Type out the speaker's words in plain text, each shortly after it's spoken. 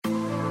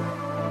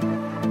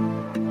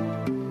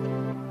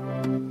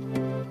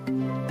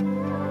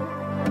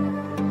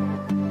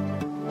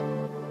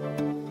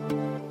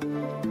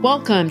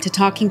Welcome to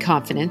Talking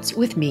Confidence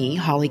with me,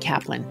 Holly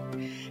Kaplan.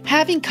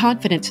 Having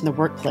confidence in the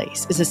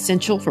workplace is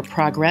essential for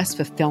progress,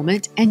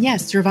 fulfillment, and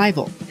yes,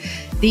 survival.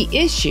 The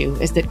issue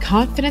is that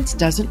confidence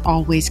doesn't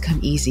always come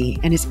easy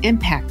and is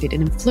impacted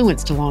and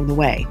influenced along the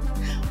way.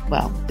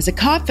 Well, as a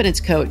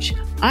confidence coach,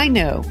 I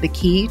know the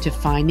key to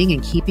finding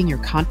and keeping your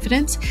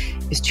confidence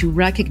is to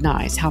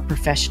recognize how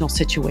professional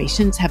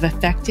situations have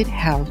affected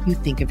how you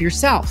think of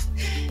yourself.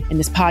 In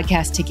this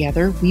podcast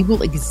together, we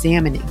will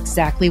examine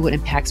exactly what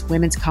impacts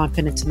women's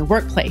confidence in the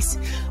workplace.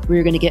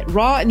 We're going to get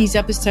raw in these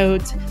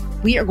episodes.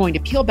 We are going to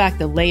peel back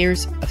the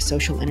layers of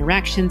social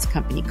interactions,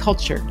 company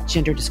culture,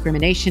 gender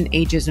discrimination,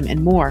 ageism,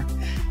 and more.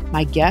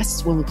 My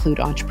guests will include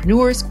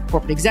entrepreneurs,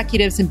 corporate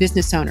executives, and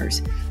business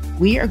owners.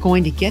 We are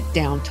going to get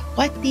down to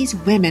what these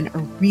women are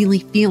really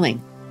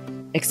feeling.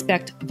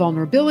 Expect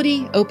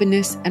vulnerability,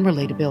 openness, and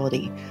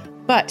relatability.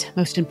 But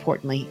most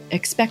importantly,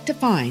 expect to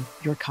find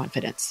your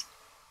confidence.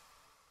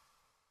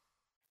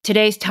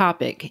 Today's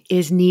topic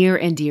is near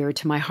and dear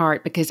to my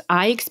heart because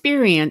I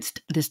experienced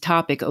this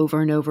topic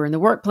over and over in the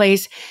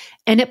workplace,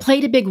 and it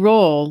played a big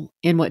role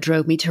in what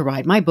drove me to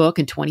write my book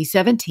in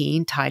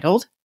 2017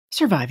 titled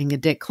Surviving the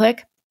Dick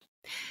Clique.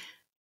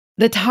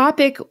 The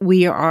topic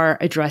we are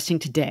addressing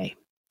today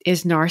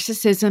is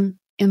narcissism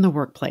in the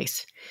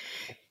workplace.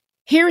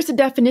 Here is the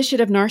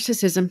definition of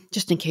narcissism,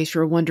 just in case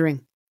you're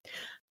wondering.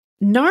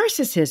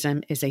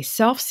 Narcissism is a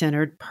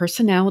self-centered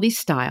personality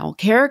style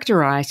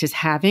characterized as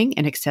having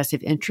an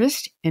excessive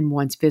interest in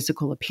one's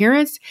physical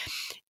appearance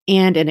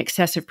and an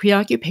excessive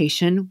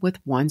preoccupation with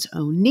one's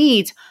own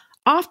needs,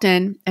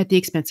 often at the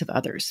expense of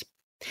others.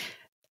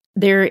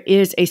 There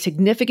is a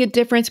significant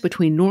difference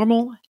between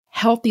normal,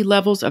 healthy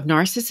levels of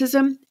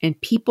narcissism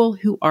and people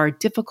who are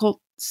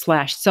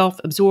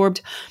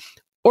difficult/self-absorbed,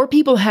 or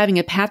people having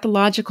a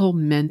pathological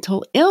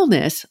mental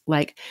illness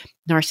like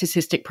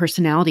narcissistic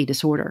personality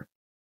disorder.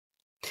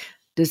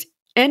 Does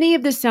any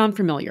of this sound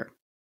familiar?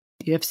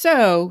 If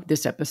so,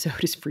 this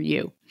episode is for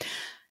you.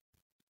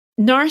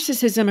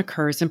 Narcissism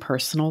occurs in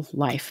personal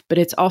life, but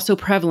it's also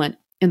prevalent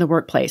in the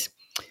workplace.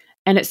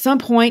 And at some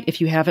point,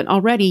 if you haven't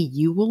already,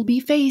 you will be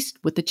faced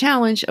with the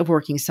challenge of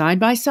working side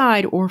by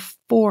side or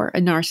for a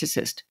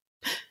narcissist.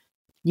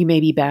 You may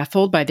be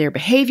baffled by their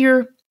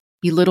behavior,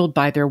 belittled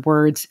by their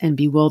words, and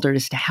bewildered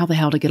as to how the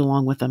hell to get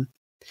along with them.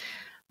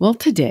 Well,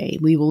 today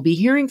we will be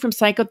hearing from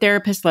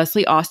psychotherapist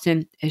Leslie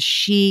Austin, as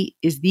she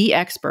is the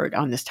expert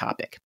on this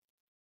topic.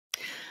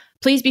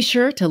 Please be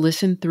sure to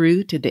listen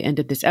through to the end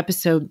of this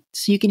episode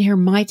so you can hear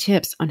my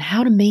tips on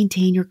how to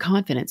maintain your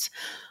confidence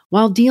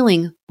while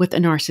dealing with a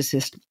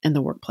narcissist in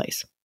the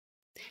workplace.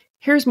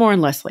 Here's more on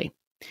Leslie.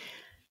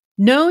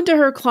 Known to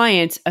her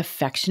clients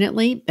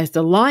affectionately as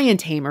the Lion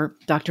Tamer,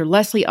 Dr.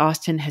 Leslie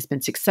Austin has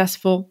been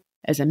successful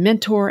as a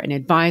mentor and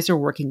advisor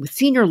working with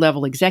senior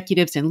level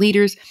executives and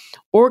leaders,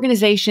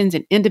 organizations,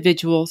 and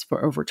individuals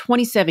for over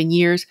 27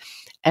 years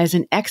as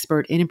an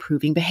expert in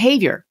improving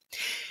behavior.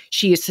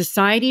 She is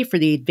Society for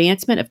the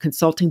Advancement of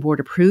Consulting Board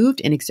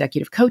approved in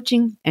executive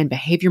coaching and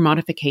behavior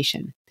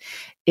modification,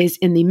 is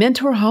in the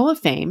Mentor Hall of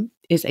Fame,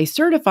 is a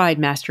certified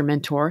master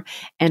mentor,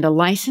 and a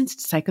licensed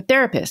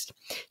psychotherapist.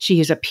 She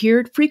has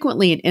appeared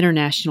frequently in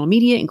international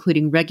media,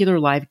 including regular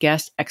live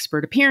guest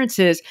expert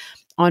appearances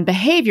on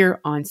behavior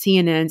on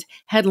CNN's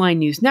Headline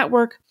News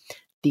Network,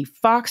 the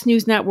Fox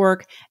News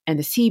Network, and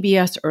the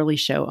CBS Early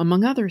Show,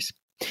 among others.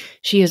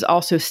 She has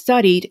also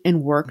studied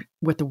and worked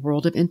with the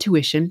world of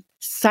intuition,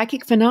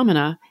 psychic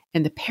phenomena,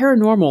 and the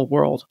paranormal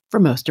world for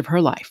most of her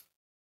life.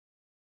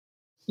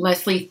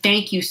 Leslie,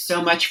 thank you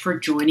so much for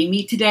joining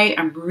me today.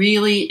 I'm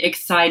really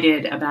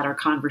excited about our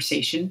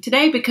conversation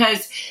today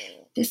because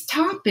this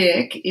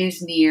topic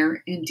is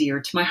near and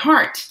dear to my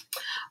heart.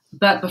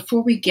 But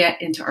before we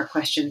get into our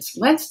questions,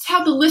 let's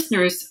tell the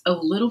listeners a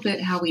little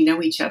bit how we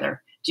know each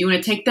other. Do you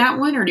want to take that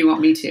one or do you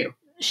want me to?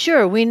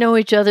 Sure. We know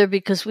each other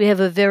because we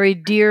have a very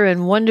dear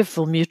and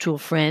wonderful mutual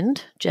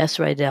friend, Jess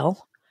Rydell.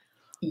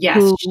 Yes.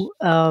 Who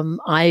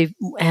I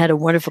had a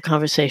wonderful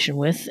conversation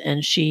with,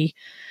 and she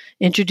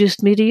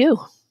introduced me to you.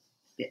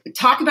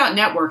 Talk about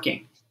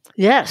networking.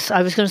 Yes,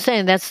 I was going to say,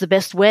 and that's the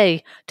best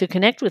way to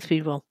connect with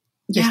people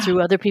is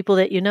through other people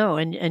that you know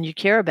and you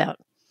care about.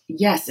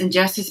 Yes, and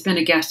Jess has been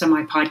a guest on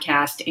my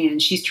podcast, and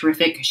she's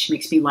terrific. She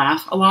makes me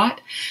laugh a lot.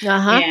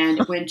 Uh-huh. And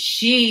when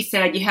she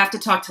said, you have to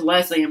talk to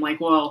Leslie, I'm like,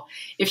 well,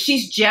 if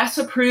she's Jess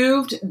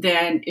approved,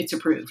 then it's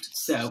approved.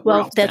 So,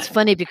 well, that's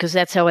funny because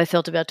that's how I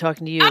felt about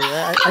talking to you.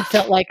 I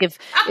felt like if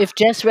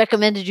Jess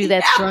recommended you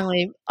that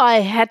strongly, I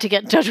had to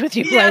get in touch with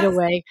you right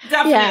away.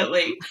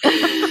 Definitely.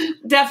 Yeah.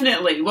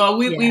 Definitely. Well,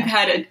 we've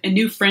had a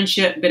new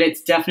friendship, but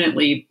it's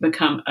definitely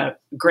become a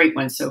great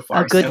one so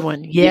far. A good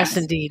one. Yes,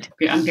 indeed.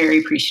 I'm very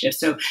appreciative.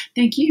 So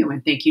thank you.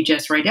 And thank you,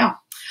 Jess Rydell.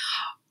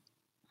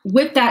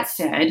 With that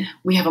said,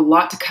 we have a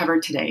lot to cover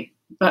today.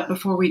 But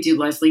before we do,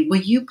 Leslie,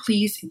 will you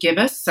please give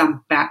us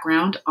some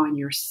background on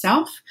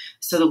yourself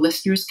so the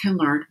listeners can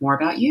learn more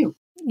about you?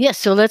 Yes,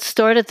 so let's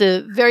start at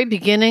the very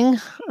beginning.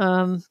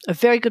 A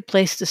very good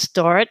place to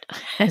start,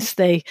 as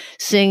they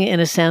sing in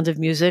A Sound of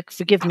Music.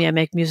 Forgive me, I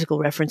make musical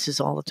references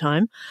all the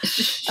time.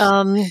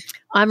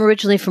 I'm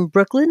originally from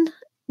Brooklyn,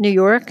 New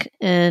York,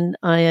 and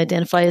I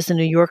identify as a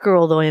New Yorker,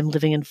 although I am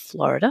living in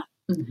Florida.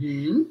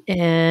 Mm-hmm.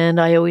 And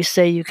I always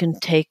say you can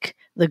take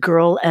the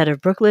girl out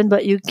of Brooklyn,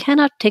 but you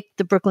cannot take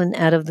the Brooklyn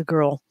out of the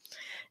girl.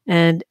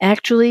 And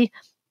actually,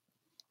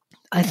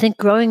 I think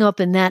growing up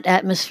in that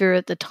atmosphere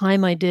at the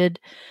time I did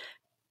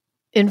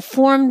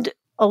informed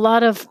a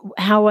lot of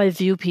how I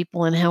view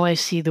people and how I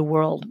see the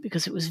world,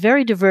 because it was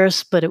very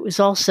diverse, but it was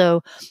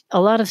also a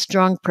lot of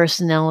strong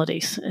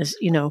personalities, as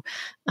you know,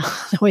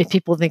 the way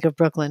people think of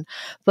Brooklyn.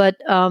 But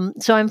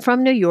so I'm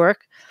from New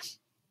York.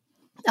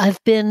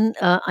 I've been,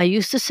 I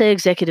used to say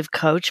executive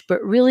coach,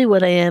 but really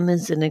what I am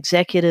is an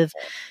executive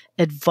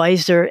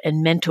advisor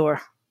and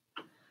mentor.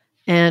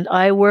 And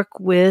I work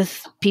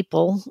with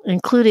people,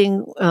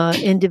 including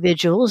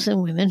individuals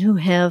and women who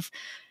have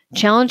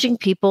challenging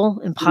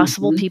people,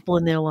 impossible Mm-hmm. people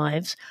in their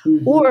lives,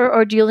 Mm-hmm. or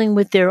are dealing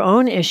with their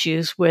own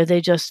issues where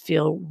they just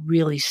feel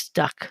really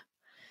stuck.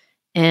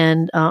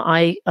 And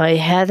I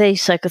have a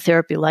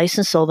psychotherapy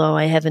license, although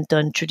I haven't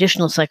done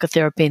traditional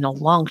psychotherapy in a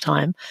long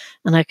time,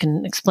 and I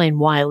can explain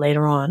why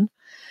later on.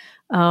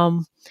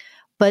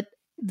 But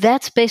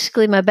that's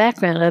basically my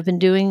background. I've been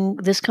doing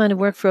this kind of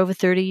work for over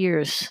 30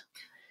 years.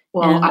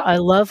 Well, And I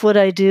love what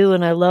I do,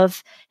 and I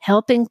love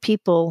helping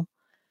people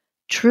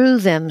true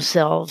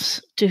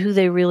themselves to who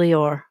they really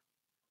are.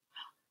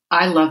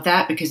 I love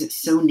that because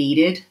it's so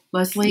needed,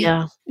 Leslie.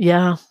 Yeah,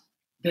 yeah.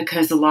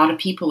 Because a lot of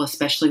people,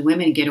 especially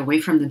women, get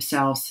away from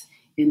themselves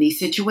in these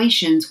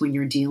situations when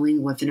you're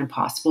dealing with an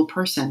impossible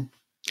person.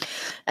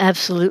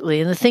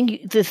 Absolutely. And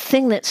the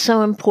thing that's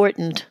so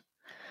important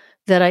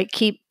that I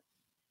keep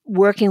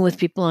working with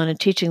people on and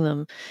teaching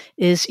them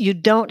is you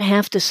don't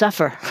have to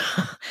suffer.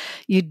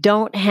 You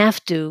don't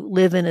have to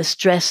live in a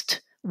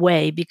stressed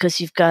way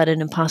because you've got an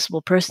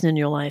impossible person in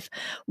your life.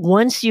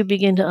 Once you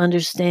begin to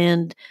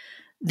understand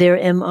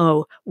their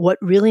MO, what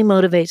really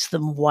motivates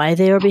them, why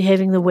they are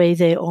behaving the way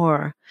they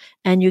are,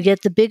 and you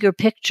get the bigger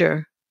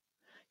picture,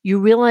 you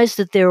realize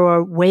that there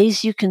are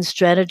ways you can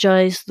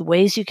strategize, the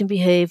ways you can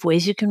behave,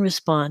 ways you can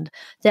respond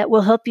that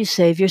will help you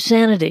save your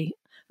sanity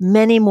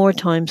many more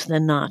times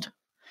than not.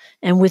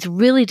 And with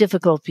really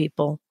difficult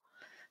people,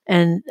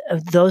 and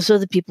those are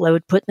the people I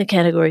would put in the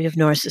category of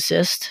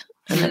narcissist.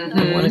 And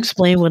I want to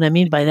explain what I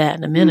mean by that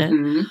in a minute.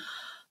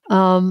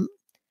 Mm-hmm.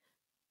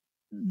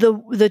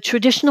 The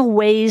traditional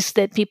ways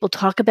that people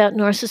talk about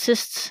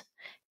narcissists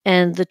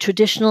and the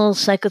traditional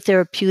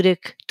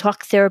psychotherapeutic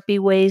talk therapy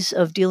ways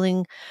of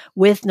dealing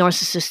with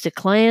narcissistic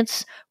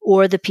clients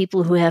or the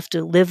people who have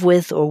to live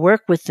with or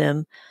work with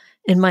them,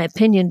 in my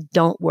opinion,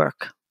 don't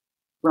work.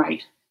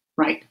 Right.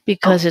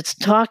 Because it's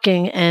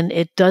talking and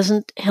it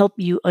doesn't help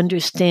you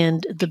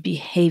understand the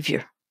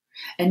behavior.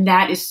 And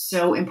that is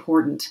so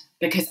important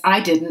because I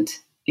didn't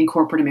in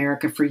corporate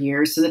America for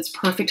years. So that's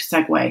perfect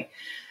segue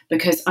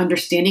because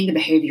understanding the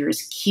behavior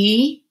is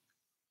key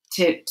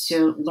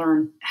to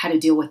learn how to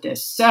deal with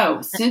this.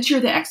 So since you're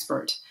the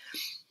expert,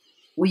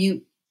 will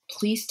you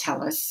please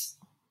tell us,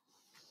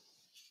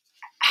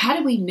 how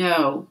do we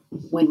know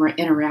when we're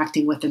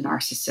interacting with a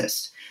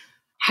narcissist?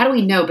 How do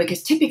we know?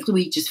 Because typically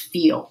we just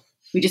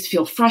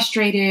feel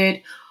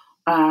frustrated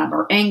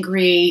or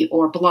angry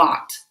or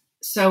blocked.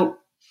 So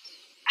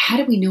how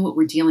do we know what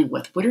we're dealing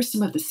with? What are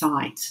some of the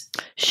signs?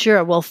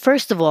 Sure. Well,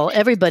 first of all,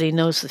 everybody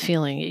knows the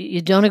feeling.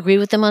 You don't agree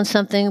with them on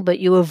something, but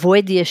you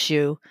avoid the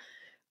issue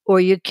or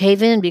you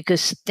cave in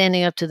because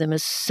standing up to them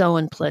is so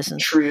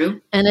unpleasant.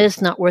 True. And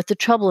it's not worth the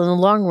trouble in the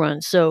long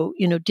run. So,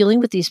 dealing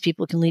with these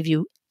people can leave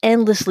you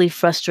endlessly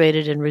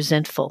frustrated and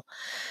resentful.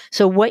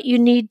 So what you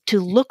need to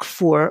look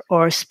for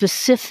are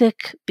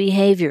specific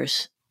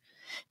behaviors.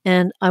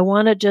 And I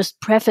want to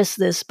just preface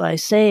this by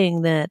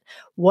saying that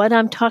what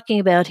I'm talking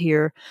about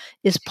here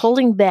is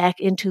pulling back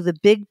into the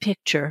big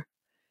picture,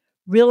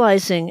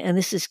 realizing, and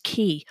this is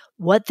key,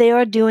 what they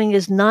are doing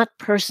is not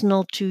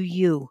personal to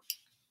you.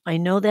 I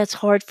know that's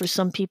hard for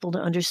some people to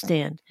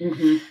understand.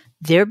 Mm-hmm.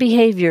 Their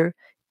behavior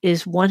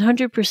is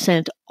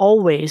 100%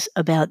 always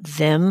about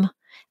them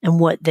and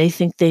what they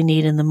think they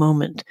need in the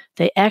moment.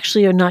 They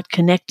actually are not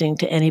connecting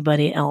to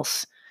anybody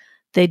else.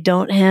 They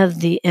don't have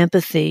the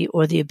empathy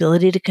or the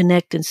ability to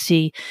connect and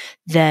see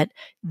that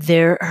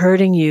they're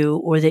hurting you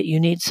or that you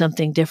need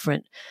something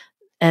different.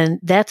 And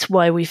that's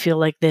why we feel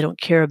like they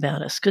don't care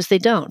about us, because they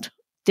don't.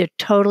 They're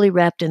totally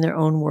wrapped in their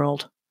own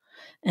world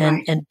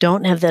and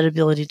don't have that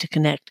ability to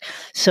connect.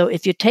 So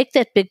if you take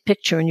that big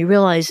picture and you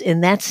realize in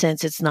that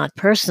sense it's not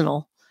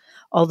personal,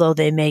 although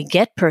they may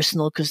get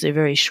personal because they're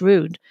very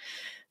shrewd,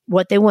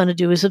 what they want to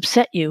do is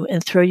upset you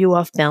and throw you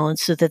off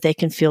balance so that they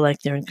can feel like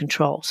they're in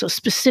control. So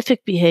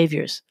specific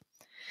behaviors.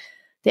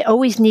 They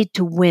always need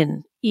to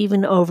win,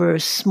 even over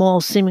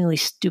small, seemingly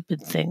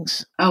stupid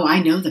things. Oh,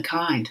 I know the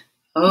kind.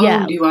 Oh,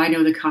 yeah. Do I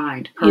know the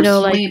kind?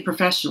 Personally and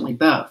professionally,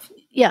 both.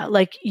 Yeah,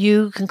 like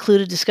you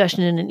conclude a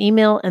discussion in an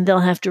email and they'll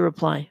have to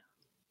reply.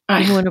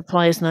 Even when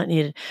reply is not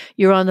needed.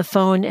 You're on the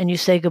phone and you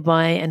say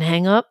goodbye and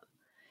hang up.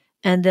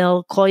 and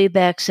they'll call you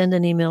back, send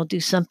an email, do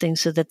something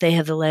so that they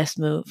have the last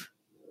move.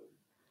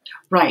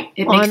 Right.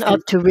 It makes On them,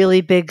 up to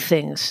really big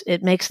things.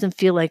 It makes them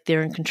feel like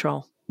they're in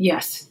control.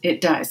 yes,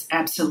 it does.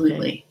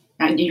 Absolutely.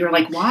 Okay. And you're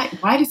like,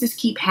 why does this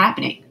keep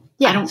happening?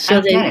 Yeah. I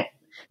don't get it.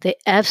 They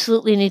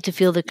absolutely need to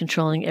feel they're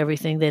controlling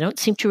everything. They don't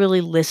seem to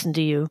really listen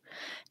to you.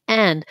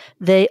 And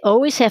they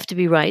always have to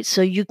be right.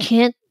 So you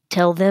can't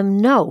tell them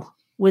no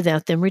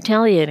without them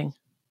retaliating.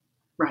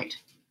 Right.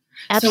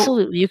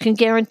 Absolutely. So, you can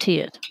guarantee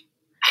it.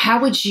 How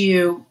would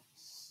you?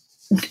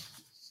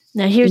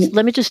 Now,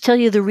 let me just tell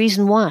you the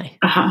reason why.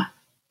 Uh-huh.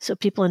 So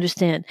people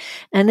understand.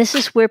 And this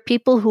is where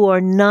people who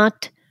are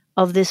not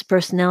of this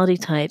personality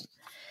type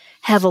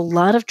have a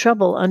lot of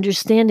trouble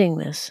understanding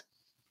this.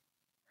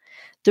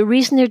 The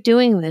reason they're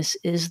doing this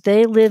is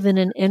they live in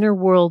an inner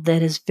world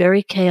that is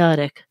very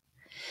chaotic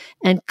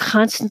and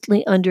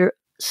constantly under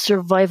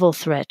survival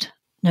threat.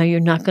 Now, you're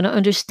not going to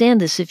understand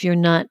this if you're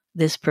not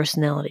this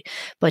personality,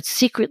 but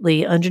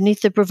secretly,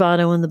 underneath the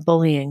bravado and the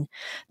bullying,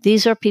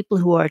 these are people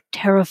who are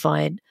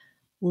terrified,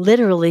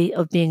 literally,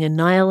 of being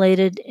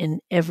annihilated in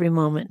every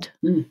moment.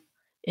 Mm.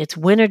 It's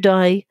win or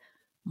die,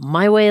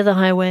 my way or the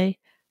highway,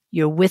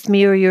 you're with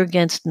me or you're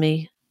against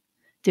me.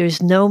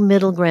 There's no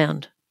middle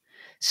ground.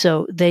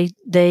 So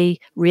they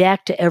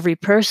react to every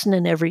person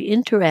and every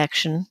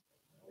interaction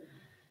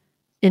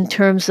in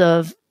terms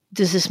of,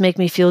 does this make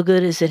me feel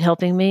good? Is it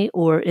helping me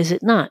or is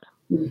it not?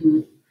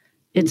 Mm-hmm.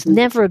 It's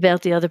never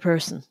about the other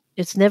person.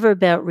 It's never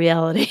about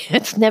reality.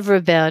 It's never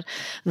about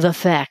the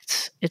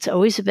facts. It's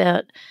always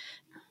about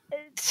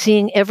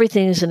seeing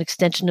everything as an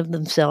extension of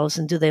themselves,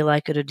 and do they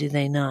like it or do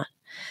they not?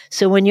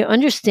 So when you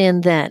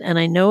understand that, and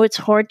I know it's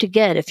hard to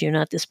get if you're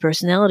not this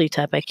personality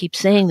type, I keep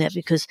saying that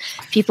because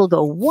people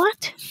go,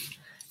 what?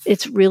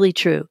 It's really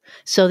true.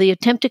 So the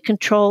attempt to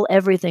control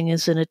everything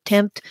is an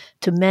attempt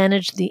to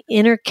manage the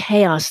inner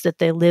chaos that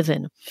they live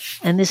in.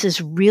 And this is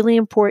really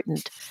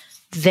important.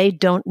 They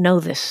don't know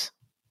this.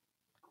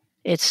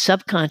 It's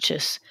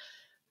subconscious.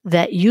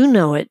 That you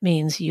know it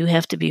means you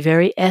have to be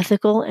very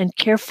ethical and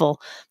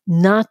careful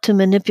not to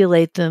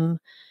manipulate them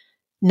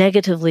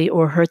negatively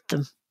or hurt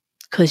them,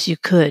 because you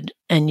could,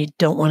 and you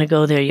don't want to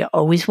go there. You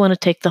always want to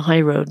take the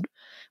high road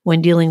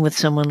when dealing with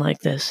someone like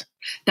this.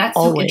 That's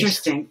always. So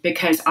interesting,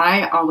 because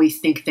I always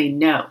think they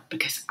know,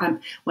 because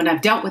when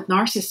I've dealt with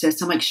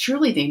narcissists, I'm like,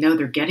 surely they know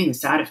they're getting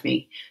this out of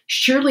me.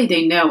 Surely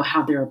they know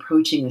how they're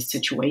approaching the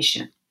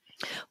situation.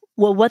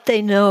 Well, what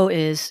they know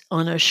is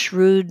on a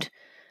shrewd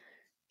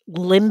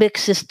limbic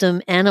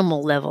system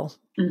animal level,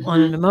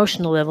 on an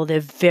emotional level, they're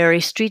very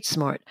street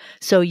smart.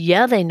 So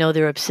yeah, they know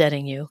they're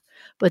upsetting you,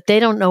 but they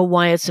don't know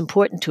why it's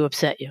important to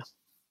upset you.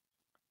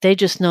 They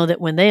just know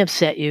that when they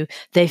upset you,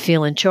 they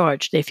feel in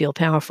charge. They feel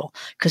powerful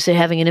because they're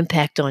having an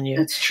impact on you.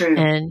 That's true.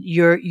 And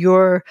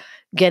you're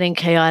getting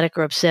chaotic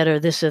or upset or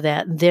this or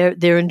that.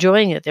 They're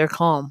enjoying it. They're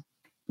calm.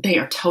 They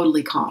are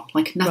totally calm,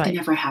 like nothing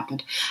ever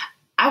happened.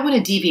 I want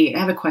to deviate. I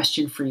have a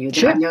question for you that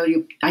Sure.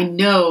 I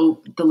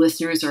know the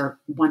listeners are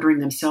wondering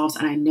themselves,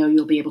 and I know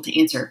you'll be able to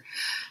answer.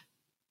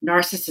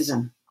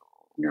 Narcissism,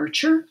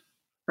 nurture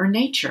or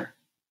nature?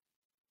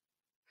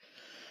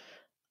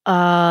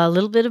 A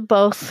little bit of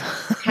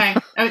both. Okay.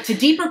 Oh, it's a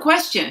deeper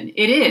question.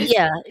 It is.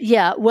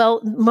 Yeah.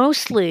 Well,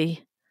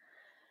 mostly,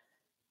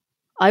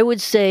 I would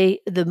say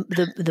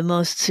the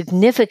most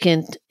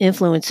significant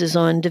influences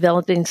on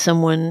developing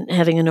someone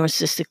having a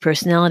narcissistic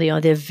personality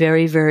are their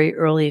very, very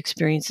early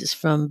experiences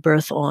from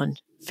birth on,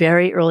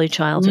 very early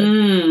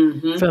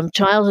childhood, from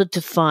childhood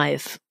to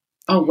 5.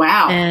 Oh,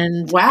 wow.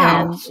 And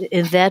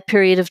in that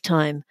period of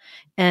time.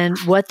 And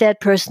what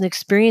that person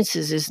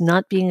experiences is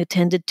not being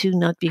attended to,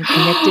 not being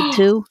connected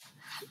to.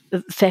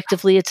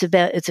 Effectively, it's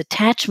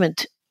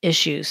attachment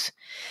issues,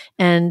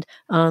 and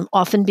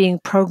often being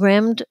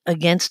programmed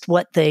against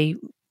what the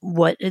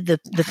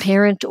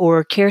parent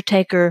or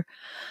caretaker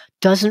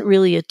doesn't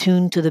really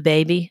attune to the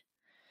baby,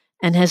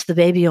 and has the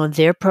baby on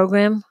their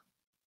program.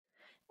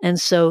 And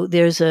so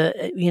there's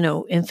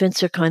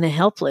infants are kind of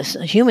helpless.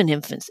 Human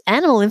infants,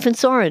 animal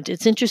infants aren't.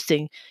 It's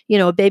interesting.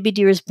 A baby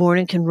deer is born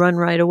and can run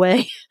right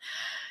away.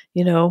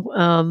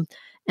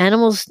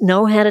 Animals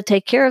know how to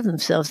take care of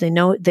themselves.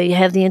 They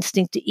have the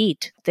instinct to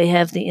eat. They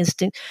have the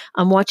instinct.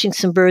 I'm watching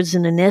some birds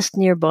in a nest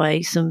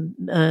nearby, some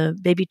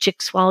baby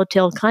chick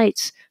swallowtail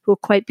kites who are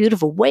quite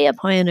beautiful, way up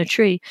high in a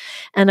tree.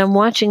 And I'm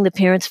watching the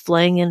parents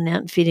flying in and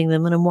out and feeding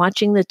them. And I'm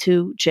watching the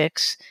 2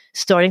 chicks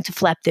starting to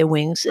flap their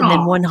wings. And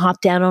then one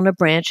hopped out on a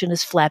branch and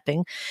is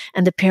flapping.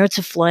 And the parents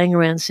are flying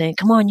around saying,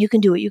 come on, you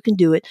can do it, you can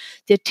do it.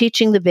 They're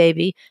teaching the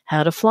baby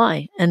how to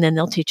fly. And then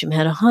they'll teach him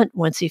how to hunt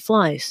once he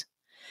flies.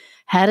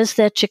 How does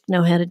that chick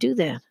know how to do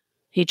that?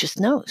 He just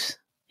knows.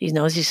 He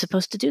knows he's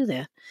supposed to do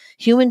that.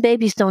 Human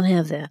babies don't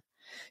have that.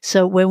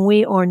 So when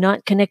we are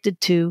not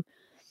connected to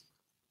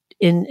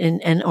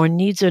and our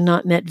needs are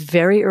not met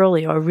very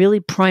early, our really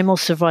primal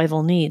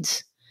survival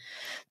needs,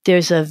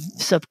 there's a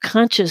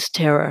subconscious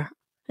terror.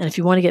 And if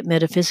you want to get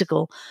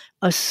metaphysical,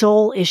 a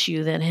soul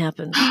issue that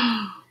happens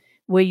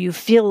where you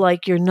feel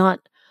like you're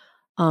not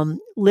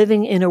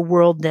living in a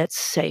world that's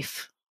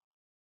safe.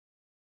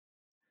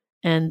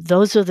 And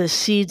those are the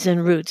seeds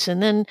and roots.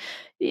 And then,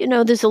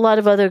 there's a lot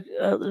of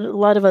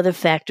other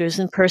factors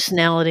and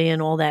personality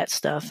and all that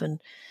stuff.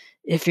 And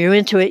if you're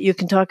into it, you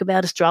can talk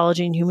about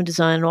astrology and human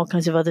design and all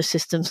kinds of other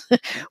systems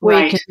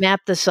where you can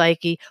map the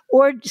psyche,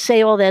 or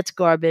say all that's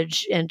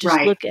garbage and just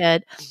look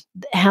at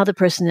how the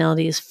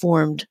personality is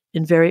formed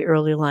in very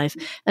early life,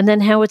 and then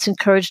how it's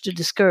encouraged or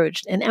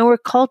discouraged. And our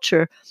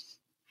culture,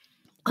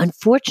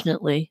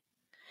 unfortunately,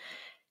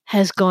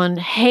 has gone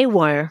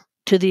haywire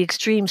to the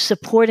extreme,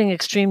 supporting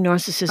extreme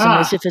narcissism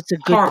as if it's a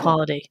good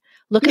quality.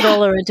 Look at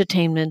all our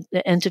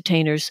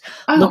entertainers.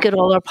 Look at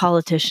all our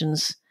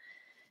politicians.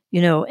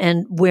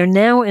 And we're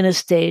now in a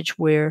stage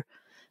where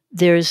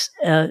there's,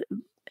 all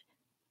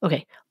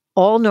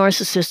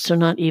narcissists are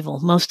not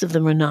evil. Most of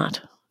them are not.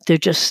 They're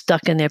just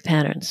stuck in their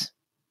patterns.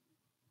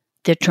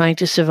 They're trying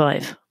to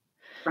survive.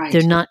 Right.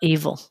 They're not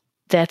evil.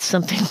 That's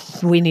something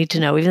we need to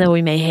know. Even though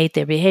we may hate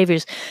their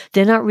behaviors,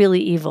 they're not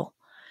really evil.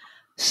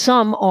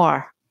 Some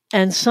are.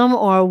 And some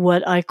are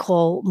what I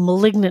call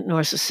malignant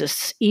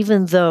narcissists,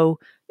 even though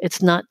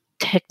it's not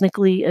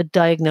technically a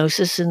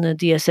diagnosis in the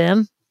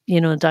DSM,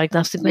 a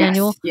diagnostic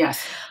manual.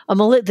 Yes.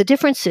 The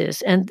difference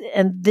is, and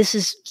this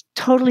is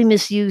totally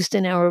misused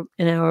in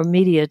our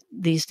media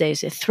these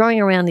days. They're throwing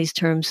around these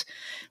terms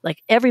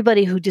like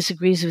everybody who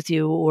disagrees with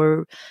you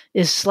or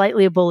is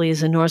slightly a bully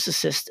is a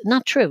narcissist.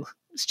 Not true.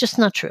 It's just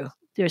not true.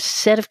 There's a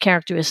set of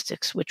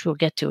characteristics, which we'll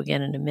get to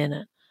again in a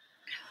minute.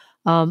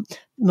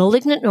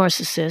 Malignant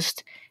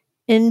narcissist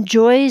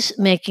enjoys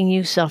making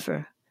you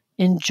suffer,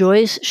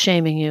 enjoys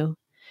shaming you,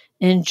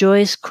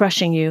 enjoys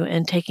crushing you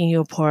and taking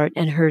you apart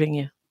and hurting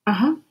you.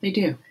 They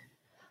do.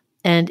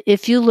 And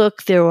if you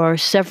look, there are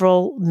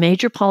several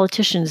major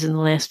politicians in the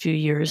last few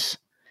years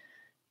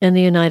in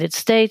the United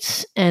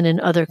States and in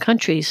other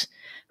countries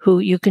who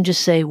you can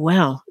just say,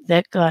 wow,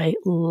 that guy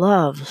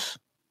loves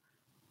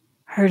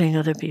hurting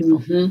other people.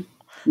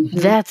 Mm-hmm. Mm-hmm.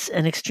 That's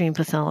an extreme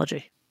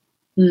pathology.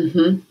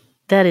 Mm-hmm.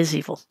 That is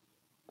evil.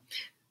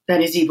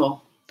 That is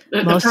evil.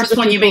 The first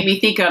one you made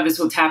me think of is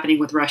what's happening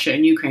with Russia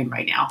and Ukraine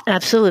right now.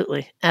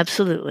 Absolutely.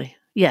 Absolutely.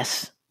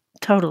 Yes,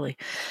 totally.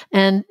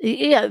 And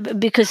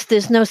because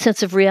there's no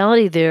sense of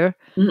reality there.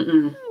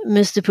 Mm-mm.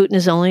 Mr. Putin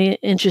is only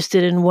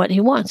interested in what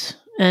he wants.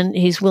 And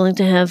he's willing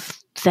to have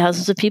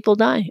thousands of people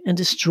die and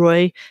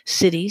destroy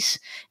cities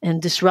and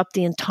disrupt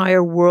the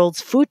entire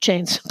world's food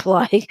chain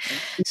supply.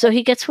 So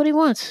he gets what he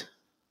wants.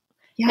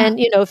 Yeah. And,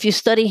 if you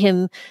study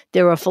him,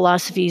 there are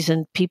philosophies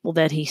and people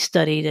that he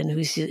studied and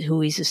who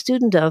he's a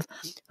student of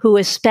who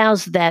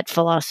espouse that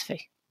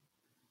philosophy.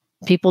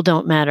 People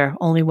don't matter.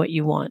 Only what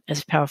you want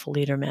as a powerful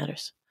leader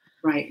matters.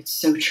 Right. It's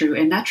so true.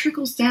 And that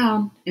trickles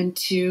down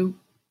into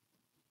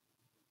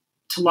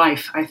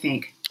life, I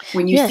think.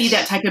 When you see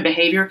that type of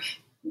behavior,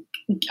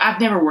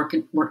 I've never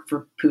worked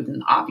for Putin,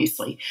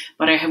 obviously,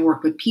 but I have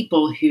worked with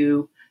people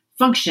who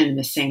function in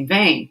the same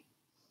vein.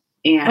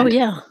 And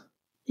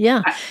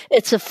Yeah.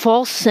 It's a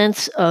false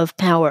sense of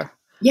power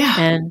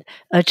and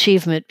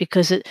achievement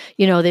because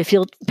they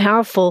feel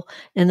powerful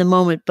in the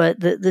moment, but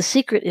the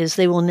secret is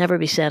they will never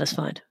be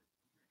satisfied.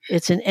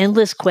 It's an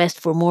endless quest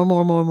for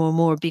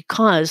more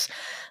because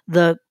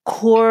the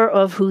core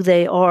of who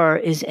they are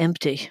is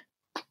empty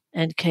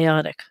and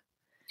chaotic.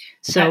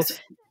 So that's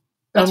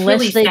unless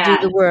really they sad.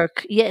 do the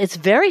work, it's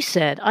very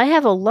sad. I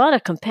have a lot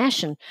of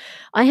compassion.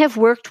 I have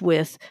worked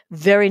with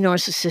very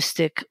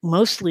narcissistic,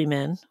 mostly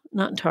men,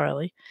 not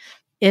entirely,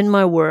 in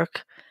my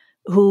work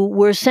who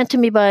were sent to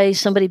me by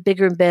somebody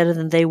bigger and better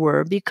than they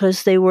were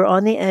because they were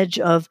on the edge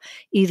of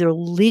either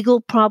legal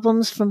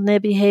problems from their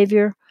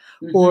behavior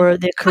or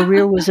their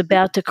career was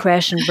about to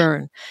crash and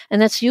burn. And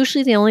that's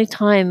usually the only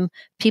time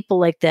people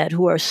like that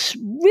who are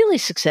really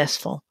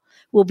successful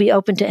will be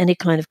open to any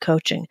kind of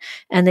coaching.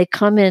 And they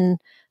come in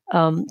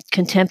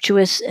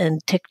contemptuous and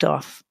ticked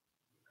off.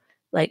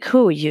 Like,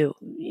 who are you?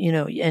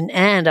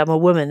 And I'm a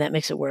woman. That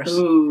makes it worse.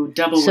 Ooh,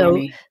 double so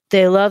whammy.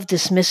 They love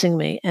dismissing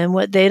me. And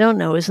what they don't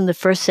know is in the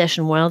first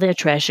session, while they're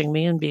trashing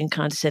me and being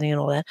condescending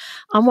and all that,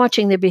 I'm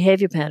watching their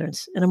behavior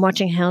patterns and I'm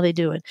watching how they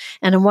do it.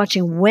 And I'm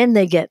watching when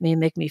they get me and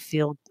make me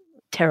feel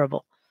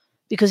terrible.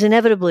 Because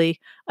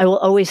inevitably, I will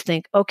always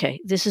think, okay,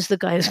 this is the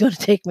guy who's going to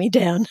take me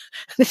down.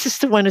 This is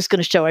the one who's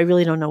going to show I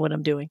really don't know what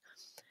I'm doing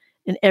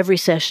in every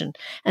session.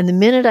 And the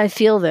minute I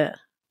feel that,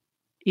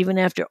 even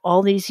after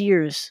all these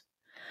years,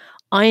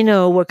 I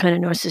know what kind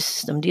of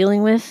narcissist I'm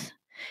dealing with,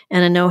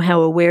 and I know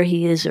how aware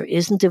he is or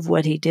isn't of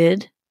what he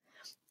did.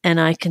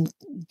 And I can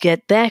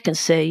get back and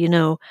say,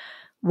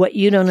 what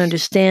you don't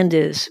understand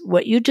is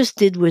what you just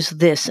did was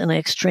this. And I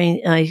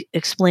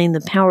explain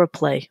the power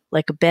play,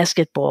 like a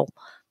basketball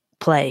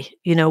play,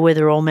 where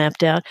they're all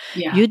mapped out.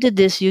 Yeah. You did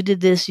this, you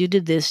did this, you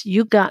did this.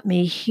 You got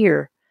me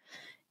here.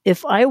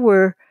 If I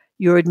were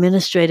your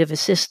administrative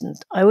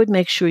assistant, I would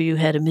make sure you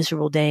had a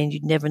miserable day and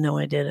you'd never know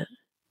I did it.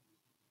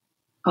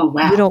 Oh,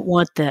 wow. You don't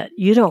want that.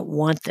 You don't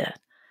want that.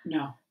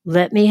 No.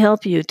 Let me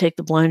help you take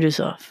the blinders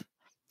off.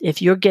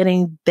 If you're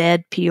getting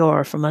bad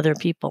PR from other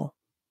people,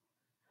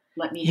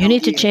 you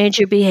need to change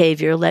your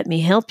behavior. Let me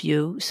help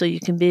you so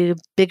you can be a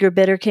bigger,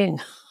 better king.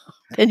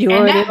 than you And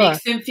already that are.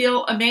 makes them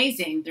feel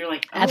amazing. They're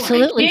like, oh,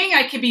 Absolutely. am I king?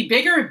 I can be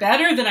bigger and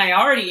better than I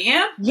already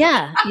am?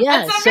 Yeah.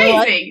 That's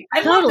amazing.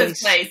 I love Totally.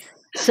 this place.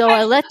 So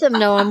I let them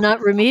know I'm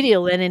not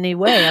remedial in any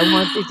way.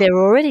 They're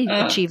already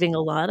Uh, achieving a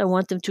lot. I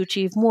want them to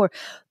achieve more.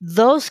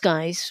 Those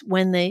guys,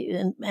 when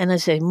and I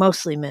say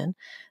mostly men,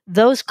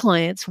 those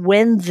clients,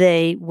 when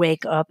they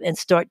wake up and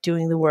start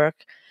doing the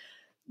work,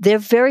 they're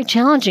very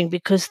challenging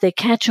because they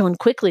catch on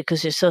quickly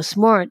because they're so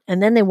smart.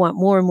 And then they want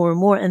more and more and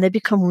more. And they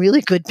become really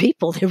good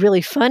people. They're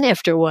really fun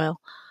after a while,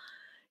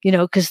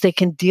 because they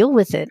can deal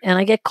with it. And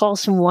I get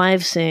calls from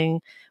wives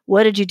saying,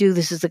 what did you do?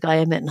 This is the guy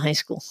I met in high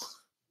school.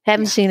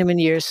 Haven't seen him in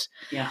years.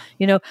 Yeah.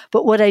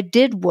 But what I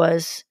did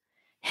was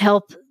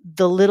help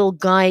the little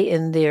guy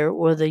in there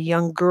or the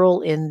young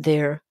girl in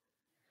there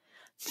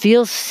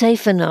feel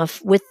safe enough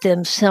with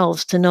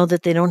themselves to know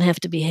that they don't have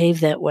to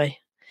behave that way.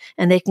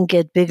 And they can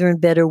get bigger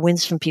and better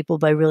wins from people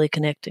by really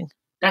connecting.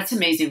 That's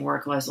amazing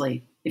work,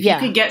 Leslie. If you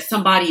could get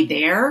somebody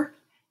there,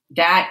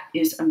 that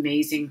is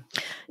amazing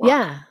work.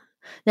 Yeah.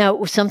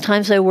 Now,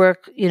 sometimes I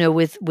work,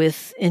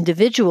 with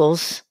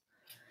individuals,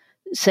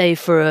 say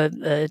for a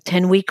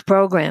 10-week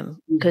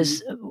program,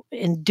 because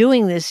in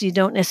doing this, you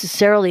don't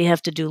necessarily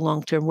have to do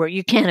long-term work.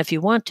 You can if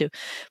you want to,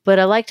 but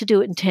I like to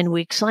do it in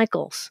 10-week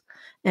cycles.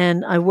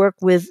 And I work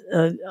with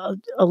a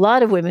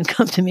lot of women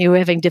come to me who are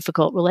having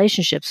difficult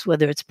relationships,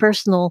 whether it's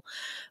personal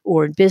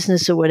or in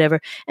business or whatever.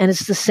 And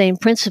it's the same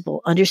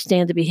principle.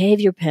 Understand the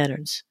behavior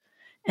patterns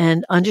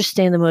and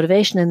understand the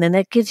motivation. And then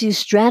that gives you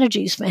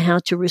strategies for how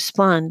to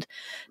respond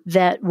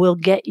that will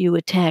get you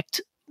attacked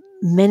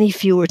many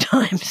fewer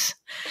times.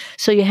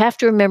 So you have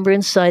to remember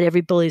inside every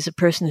bully is a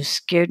person who's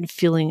scared and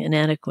feeling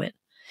inadequate.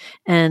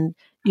 And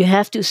you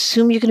have to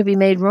assume you're going to be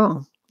made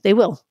wrong. They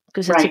will,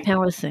 because it's a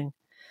power thing.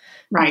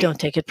 Right. Don't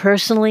take it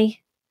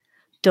personally.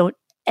 Don't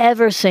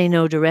ever say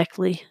no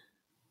directly.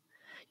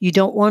 You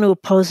don't want to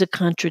oppose or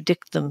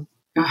contradict them,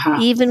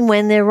 even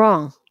when they're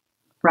wrong.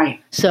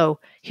 Right. So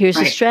here's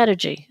a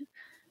strategy.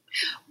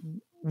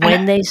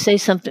 When they say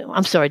something,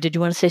 I'm sorry, did you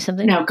want to say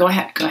something? No, go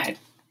ahead. Go ahead.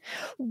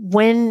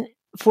 When,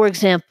 for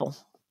example,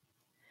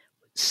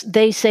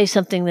 they say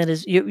something that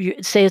is, you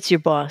say it's your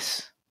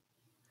boss,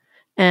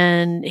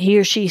 and he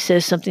or she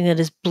says something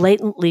that is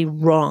blatantly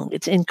wrong.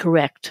 It's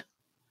incorrect.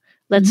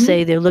 Let's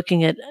say they're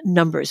looking at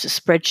numbers, a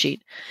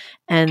spreadsheet,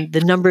 and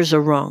the numbers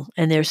are wrong,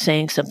 and they're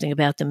saying something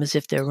about them as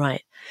if they're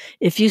right.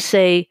 If you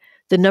say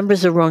the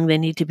numbers are wrong, they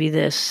need to be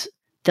this,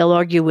 they'll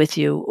argue with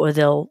you or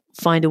they'll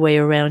find a way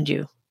around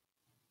you,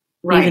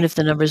 even if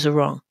the numbers are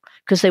wrong,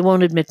 because they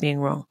won't admit being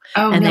wrong.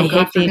 And they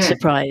hate being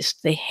surprised.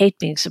 They hate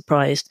being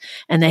surprised,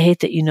 and they hate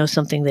that you know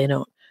something they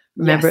don't.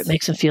 Remember, it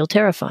makes them feel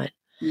terrified.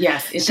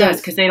 Yes, it does,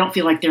 because they don't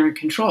feel like they're in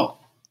control.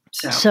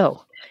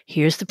 So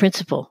here's the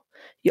principle.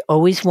 You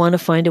always want to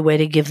find a way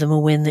to give them a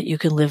win that you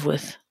can live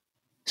with.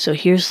 So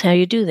here's how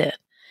you do that.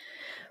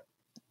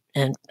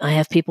 And I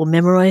have people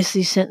memorize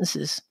these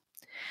sentences.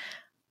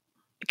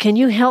 Can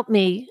you help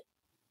me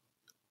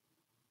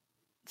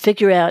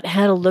figure out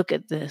how to look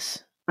at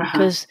this?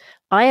 Because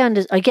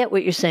I get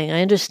what you're saying.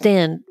 I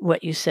understand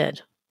what you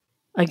said.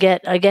 I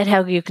get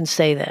how you can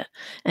say that.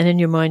 And in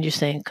your mind, you're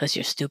saying, because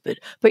you're stupid.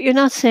 But you're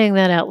not saying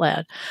that out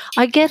loud.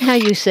 I get how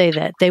you say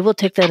that. They will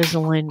take that as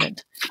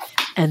alignment.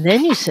 And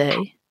then you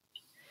say,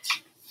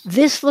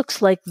 this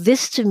looks like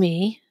this to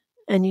me,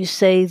 and you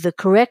say the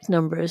correct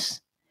numbers.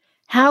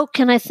 How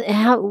can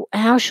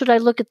how should I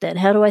look at that?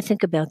 How do I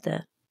think about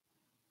that?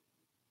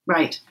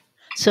 Right.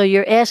 So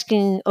you're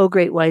asking, oh,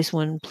 great wise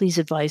one, please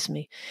advise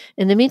me.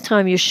 In the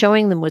meantime, you're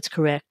showing them what's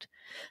correct.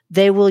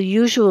 They will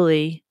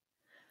usually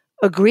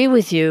agree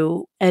with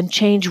you and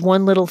change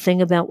one little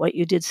thing about what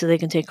you did so they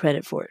can take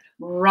credit for it.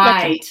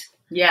 Right.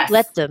 Yes.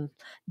 Let them.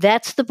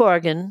 That's the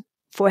bargain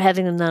for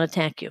having them not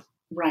attack you.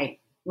 Right.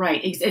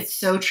 Right. It's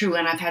so true.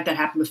 And I've had that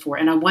happen before.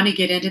 And I want to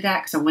get into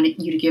that because I want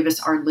you to give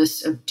us our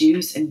list of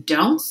do's and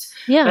don'ts.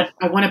 Yeah. But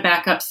I want to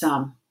back up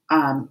some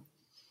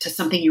to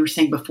something you were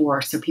saying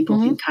before so people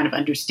can kind of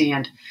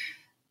understand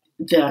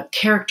the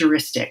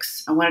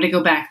characteristics. I wanted to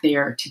go back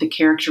there to the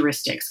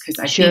characteristics because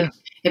I think,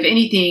 if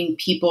anything,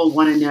 people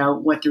want to know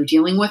what they're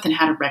dealing with and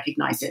how to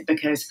recognize it,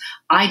 because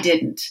I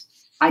did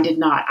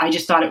not. I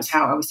just thought it was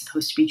how I was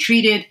supposed to be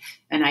treated,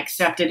 and I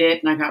accepted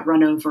it, and I got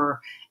run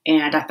over.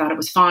 And I thought it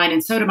was fine.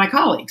 And so did my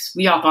colleagues.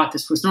 We all thought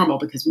this was normal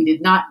because we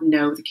did not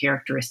know the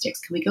characteristics.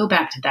 Can we go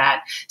back to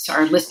that so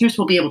our listeners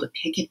will be able to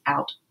pick it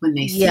out when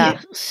they see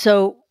it?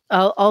 So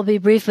I'll be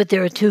brief, but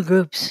there are two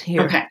groups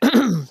here. Okay.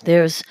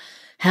 There's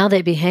how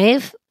they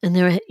behave and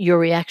there are your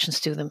reactions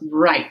to them.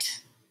 Right.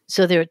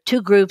 So there are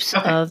two groups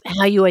of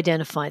how you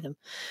identify them.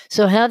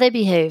 So how they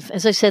behave,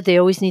 as I said, they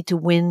always need to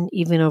win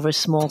even over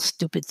small,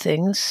 stupid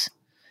things.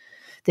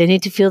 They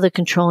need to feel they're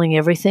controlling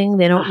everything.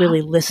 They don't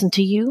really listen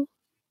to you.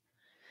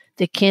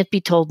 They can't be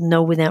told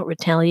no without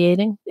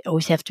retaliating. They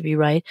always have to be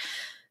right.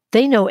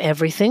 They know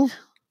everything.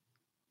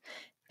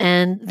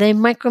 And they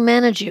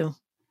micromanage you.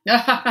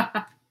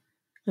 All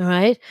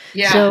right?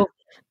 Yeah. So,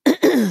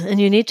 and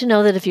you need to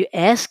know that if you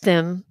ask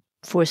them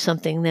for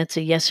something that's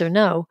a yes or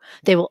no,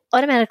 they will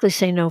automatically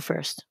say no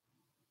first.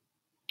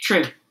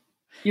 True.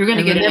 You're going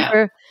to And get a no.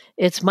 remember,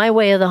 it's my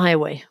way or the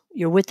highway.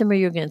 You're with them or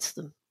you're against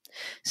them.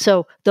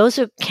 So those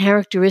are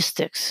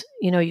characteristics.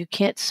 You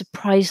can't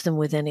surprise them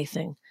with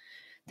anything.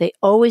 They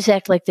always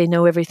act like they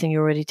know everything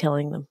you're already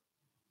telling them.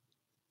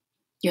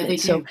 Yeah, they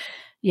So, do.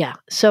 yeah.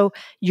 So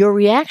your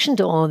reaction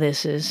to all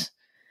this is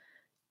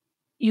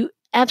you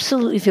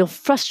absolutely feel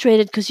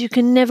frustrated because you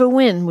can never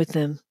win with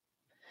them.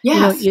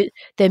 Yes.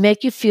 They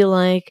make you feel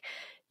like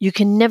you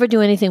can never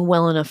do anything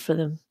well enough for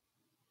them.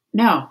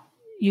 No.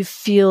 You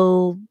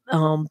feel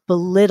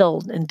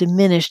belittled and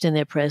diminished in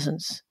their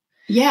presence.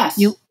 Yes.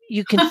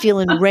 You can feel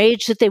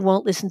enraged that they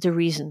won't listen to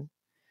reason.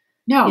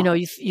 No.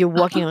 You're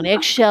walking on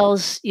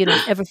eggshells. You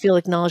don't ever feel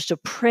acknowledged or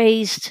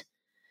praised.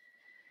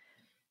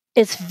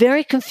 It's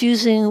very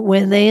confusing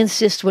when they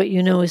insist what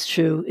you know is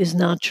true is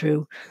not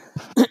true.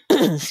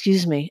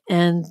 Excuse me.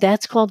 And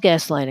that's called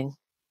gaslighting.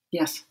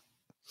 Yes.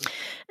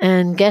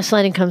 And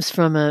gaslighting comes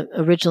from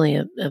originally,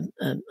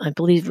 I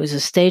believe it was a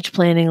stage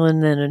play in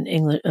England,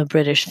 then a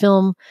British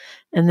film,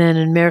 and then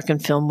an American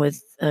film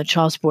with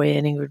Charles Boyer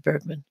and Ingrid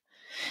Bergman.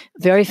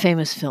 Very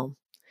famous film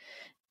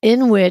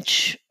in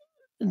which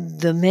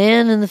the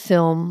man in the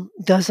film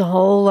does a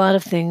whole lot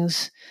of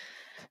things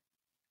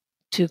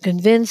to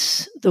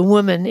convince the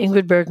woman,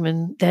 Ingrid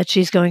Bergman, that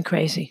she's going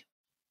crazy.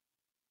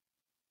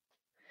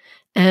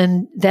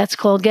 And that's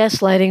called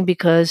gaslighting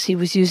because he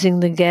was using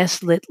the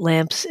gaslit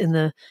lamps in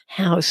the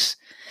house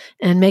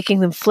and making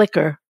them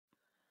flicker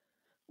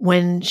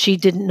when she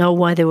didn't know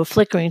why they were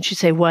flickering. She'd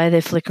say, "Why are they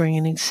flickering?"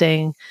 And he's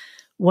saying,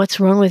 "What's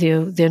wrong with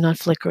you? They're not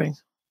flickering."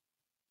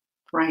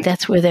 Right.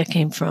 That's where that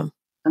came from.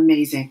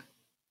 Amazing.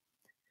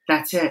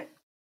 That's it.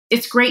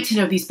 It's great to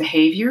know these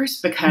behaviors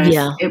because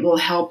it will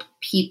help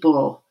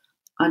people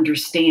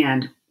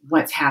understand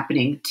what's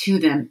happening to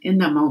them in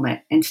the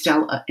moment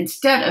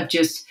instead of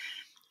just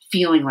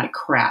feeling like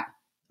crap.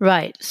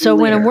 Right. So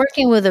when I'm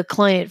working with a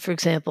client, for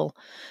example,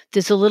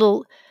 there's a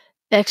little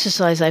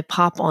exercise I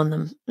pop on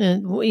them,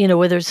 and,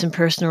 whether it's in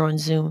person or on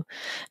Zoom.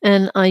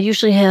 And I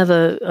usually have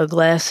a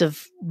glass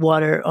of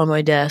water on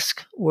my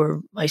desk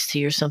or iced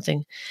tea or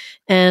something.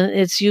 And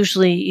it's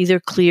usually either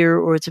clear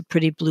or it's a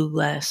pretty blue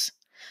glass.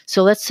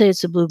 So let's say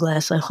it's a blue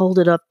glass. I hold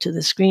it up to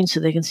the screen so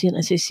they can see it. And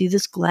I say, "See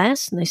this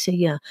glass?" And they say,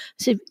 "Yeah." I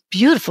say,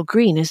 "Beautiful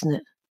green, isn't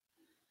it?"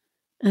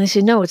 And they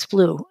say, "No, it's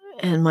blue."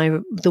 And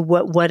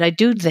what I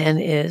do then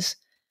is,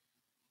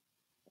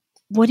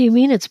 "What do you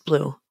mean it's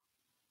blue?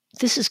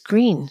 This is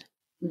green.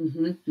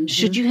 Mm-hmm, mm-hmm.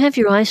 Should you have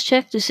your eyes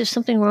checked? Is there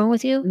something wrong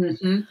with you?"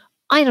 Mm-hmm.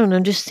 "I don't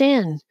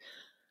understand.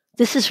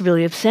 This is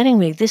really upsetting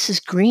me. This is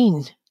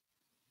green."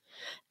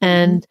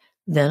 And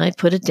then I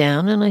put it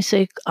down and I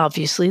say,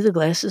 "Obviously the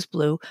glass is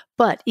blue,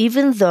 but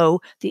even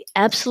though the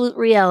absolute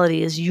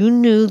reality is you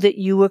knew that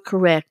you were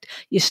correct,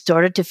 you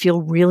started to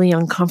feel really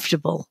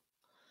uncomfortable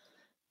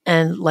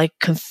and like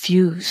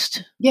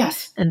confused."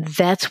 Yes. And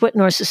that's what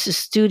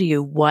narcissists do to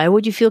you. Why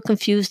would you feel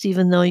confused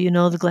even though you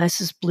know the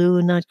glass is blue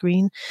and not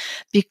green?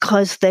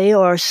 Because they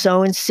are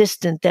so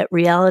insistent that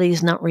reality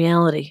is not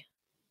reality.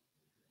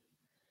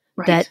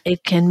 Right. That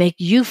it can make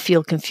you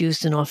feel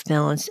confused and off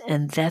balance,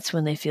 and that's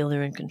when they feel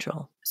they're in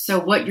control. So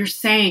what you're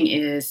saying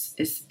is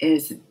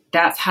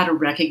that's how to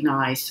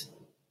recognize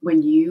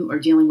when you are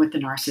dealing with the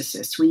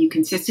narcissist, when you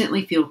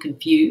consistently feel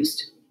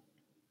confused,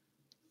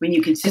 when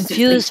you consistently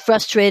confused,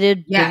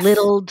 frustrated,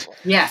 belittled.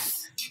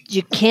 Yes.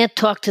 You can't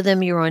talk to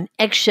them. You're on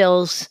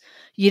eggshells.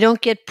 You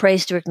don't get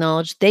praised or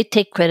acknowledged. They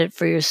take credit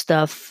for your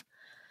stuff.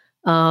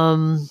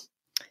 You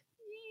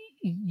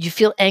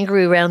feel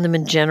angry around them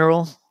in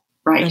general.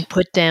 Right. And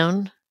put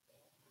down.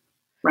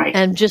 Right.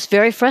 And just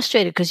very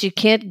frustrated because you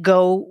can't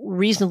go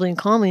reasonably and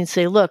calmly and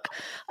say, "Look,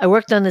 I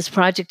worked on this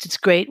project. It's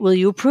great. Will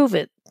you approve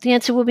it?" The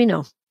answer will be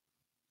no.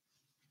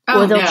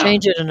 Or they'll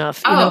change it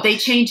enough. They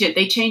change it.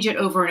 They change it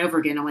over and over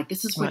again. I'm like,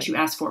 this is what you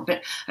asked for.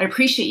 But I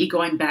appreciate you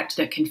going back to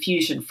that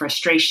confusion,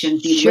 frustration,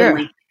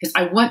 belittling, because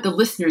I want the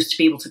listeners to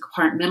be able to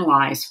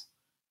compartmentalize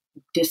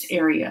this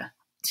area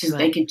so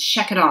they can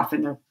check it off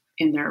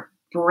in their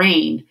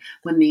brain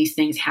when these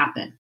things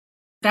happen.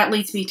 That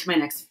leads me to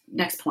my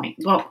next point.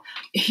 Well,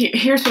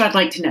 here's what I'd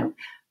like to know.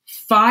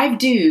 5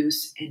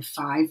 do's and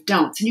 5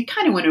 don'ts. And you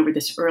kind of went over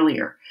this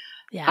earlier.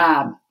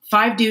 Yeah.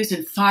 5 do's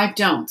and 5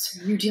 don'ts.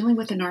 You're dealing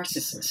with a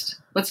narcissist.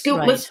 Let's go.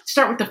 Right. Let's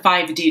start with the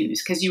 5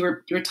 do's because you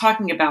were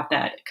talking about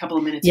that a couple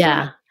of minutes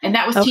ago. And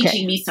that was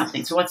teaching me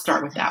something. So let's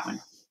start with that one.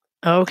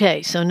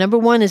 Okay. So number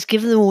 1 is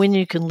give them a win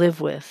you can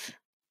live with.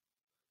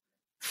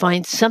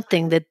 Find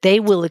something that they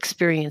will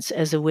experience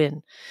as a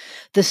win.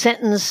 The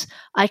sentence,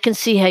 "I can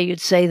see how you'd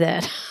say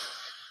that."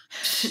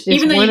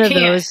 Even though you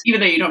can't,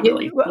 even though you don't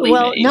really believe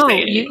well, it. No,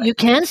 anyway. you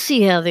can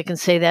see how they can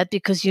say that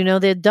because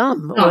they're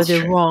dumb or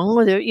they're wrong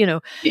or they're,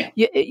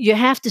 you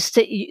have to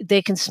stay.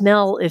 They can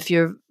smell if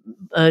you're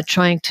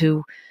trying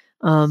to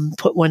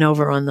put one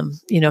over on them,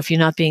 if you're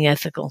not being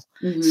ethical.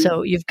 Mm-hmm.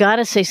 So you've got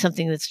to say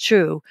something that's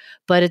true,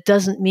 but it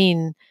doesn't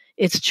mean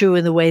it's true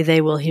in the way they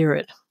will hear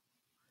it.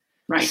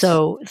 Right.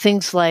 So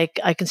things like,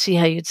 "I can see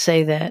how you'd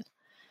say that.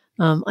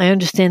 I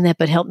understand that,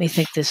 but help me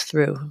think this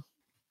through."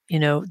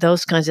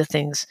 Those kinds of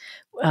things.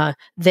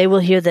 they will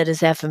hear that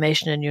as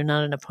affirmation and you're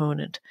not an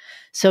opponent.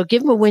 So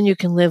give them a win you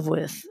can live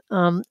with.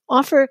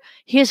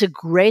 Here's a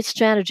great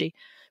strategy.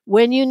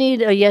 When you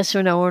need a yes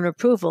or no or an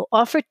approval,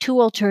 offer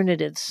 2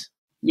 alternatives.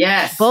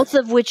 Yes. Both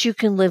of which you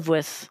can live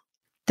with.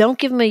 Don't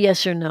give them a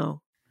yes or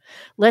no.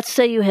 Let's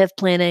say you have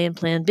plan A and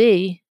plan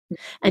B,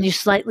 and you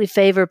slightly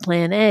favor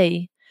plan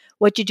A.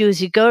 What you do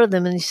is you go to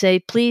them and you say,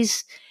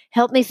 please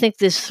help me think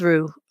this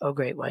through. Oh,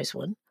 great, wise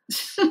one.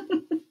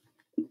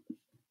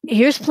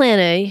 Here's plan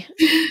A,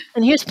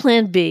 and here's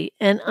plan B,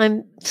 and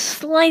I'm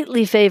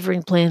slightly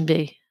favoring plan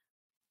B,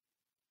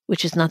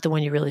 which is not the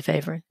one you're really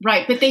favoring.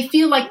 Right, but they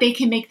feel like they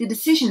can make the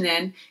decision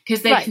then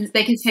because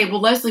they can say, well,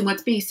 Leslie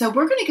wants B, so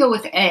we're going to go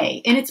with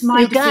A, and it's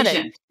my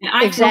decision. And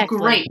I feel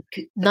great.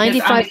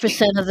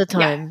 95% of the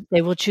time,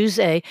 they will choose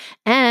A,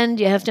 and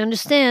you have to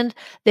understand,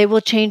 they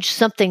will change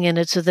something in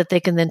it so that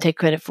they can then take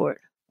credit for it.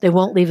 They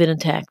won't leave it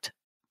intact.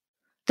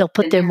 They'll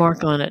put their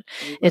mark on it.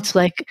 It's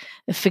like,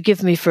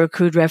 forgive me for a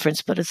crude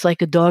reference, but it's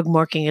like a dog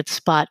marking its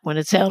spot when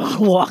it's out on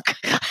a walk.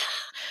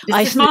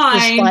 I sniffed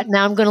the spot.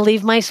 Now I'm going to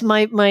leave my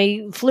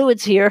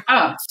fluids here.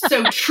 Oh,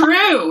 so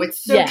true.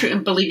 It's so true.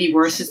 And believe me,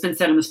 worse has been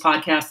said on this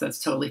podcast. That's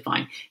totally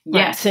fine.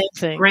 Yes. Right, same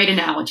thing. Great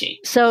analogy.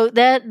 So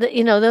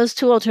those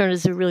 2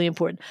 alternatives are really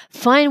important.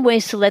 Find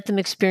ways to let them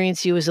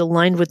experience you as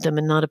aligned with them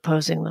and not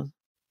opposing them.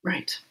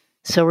 Right.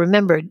 So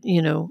remember,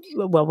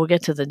 we'll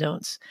get to the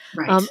don'ts.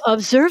 Right.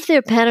 Observe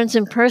their patterns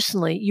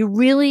impersonally. You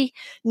really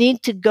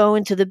need to go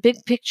into the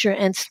big picture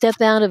and step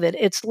out of it.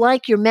 It's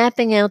like you're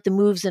mapping out the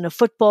moves in a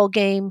football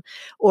game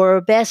or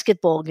a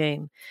basketball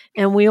game.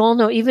 And we all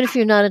know, even if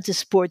you're not into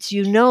sports,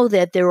 you know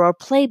that there are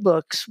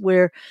playbooks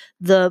where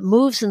the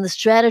moves and the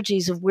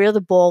strategies of where the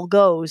ball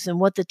goes and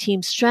what the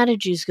team's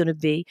strategy is going to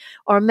be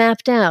are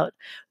mapped out.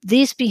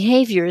 These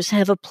behaviors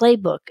have a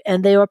playbook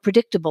and they are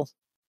predictable.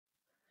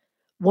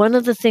 One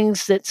of the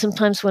things that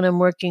sometimes when I'm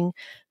working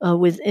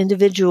with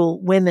individual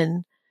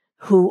women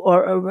who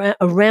are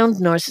around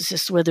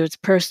narcissists, whether it's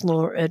personal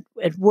or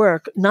at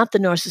work, not the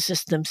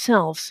narcissists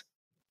themselves,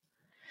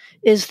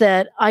 is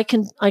that I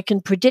can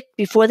predict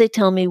before they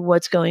tell me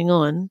what's going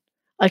on.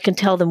 I can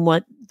tell them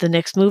what the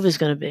next move is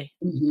going to be.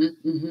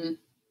 Mm-hmm, mm-hmm.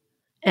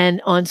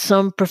 And on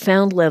some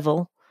profound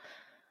level,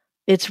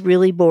 it's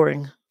really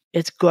boring.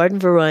 It's garden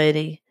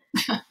variety,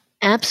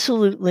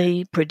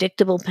 absolutely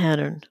predictable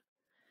pattern.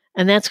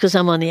 And that's because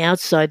I'm on the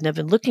outside and I've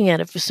been looking at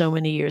it for so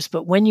many years.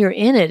 But when you're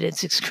in it,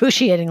 it's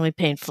excruciatingly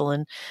painful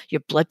and your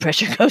blood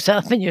pressure goes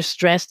up and you're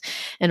stressed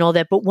and all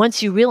that. But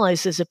once you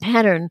realize there's a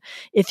pattern,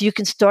 if you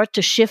can start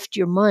to shift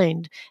your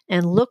mind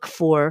and look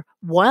for,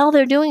 while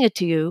they're doing it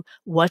to you,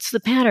 what's the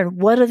pattern?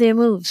 What are their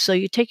moves? So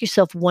you take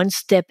yourself one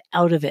step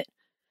out of it.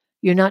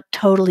 You're not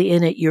totally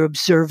in it. You're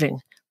observing.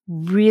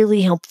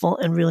 Really helpful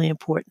and really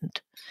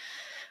important.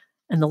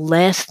 And the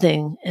last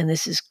thing, and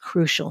this is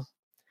crucial,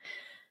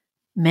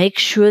 make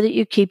sure that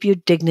you keep your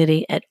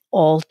dignity at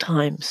all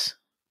times.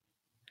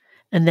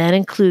 And that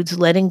includes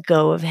letting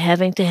go of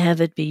having to have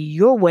it be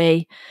your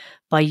way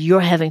by your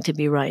having to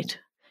be right.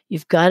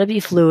 You've got to be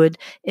fluid.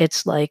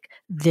 It's like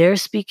they're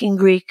speaking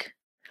Greek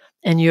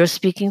and you're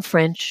speaking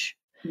French,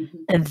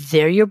 and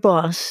they're your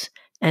boss,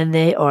 and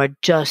they are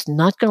just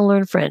not going to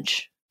learn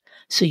French.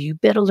 So you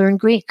better learn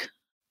Greek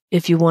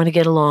if you want to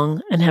get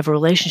along and have a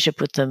relationship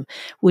with them,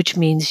 which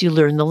means you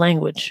learn the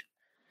language.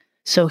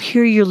 So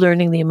here you're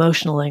learning the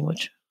emotional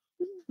language,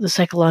 the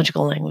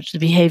psychological language, the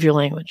behavior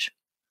language.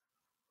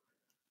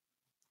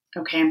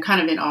 Okay, I'm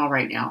kind of in awe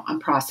right now. I'm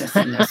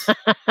processing this.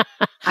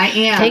 I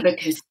am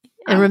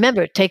and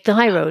remember, take the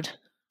high road.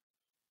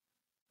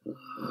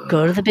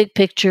 Go to the big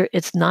picture.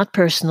 It's not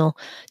personal.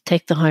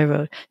 Take the high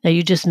road. Now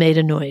you just made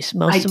a noise.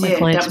 Most of my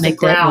clients make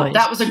that noise.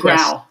 That was a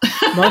growl.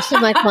 Yes. Most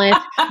of my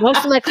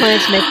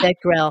clients make that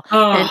growl.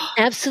 Oh. And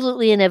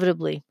absolutely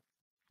inevitably,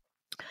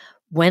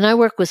 when I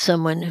work with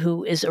someone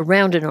who is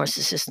around a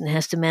narcissist and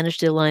has to manage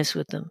their lives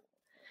with them,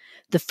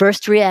 the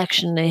first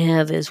reaction they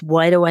have is,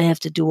 why do I have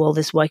to do all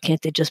this? Why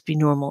can't they just be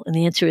normal? And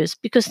the answer is,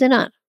 because they're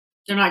not.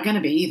 They're not going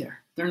to be either.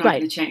 They're not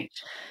going to change.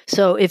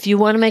 So if you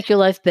want to make your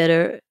life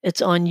better,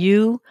 it's on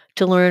you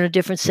to learn a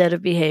different set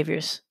of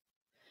behaviors.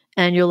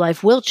 And your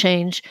life will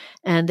change,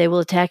 and they will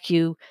attack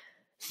you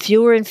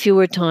fewer and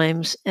fewer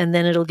times, and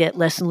then it'll get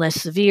less and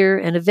less severe.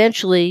 And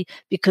eventually,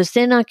 because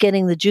they're not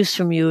getting the juice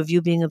from you of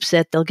you being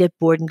upset, they'll get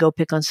bored and go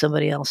pick on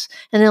somebody else.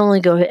 And they'll only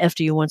go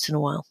after you once in a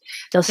while.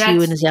 They'll see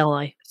you in as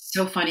ally.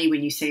 So funny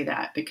when you say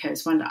that,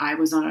 because when I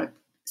was on a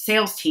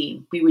sales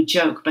team, we would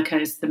joke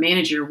because the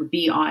manager would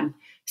be on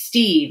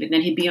Steve, and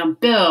then he'd be on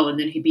Bill, and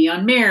then he'd be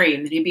on Mary,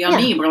 and then he'd be on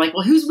me. And we're like,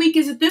 well, whose week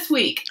is it this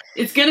week?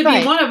 It's going to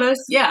be one of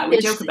us. Yeah, we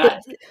joke about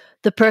it.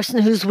 The person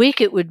whose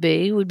week it would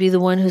be the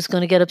one who's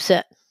going to get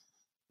upset.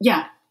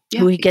 Yeah.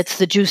 Who he gets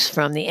the juice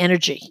from, the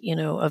energy,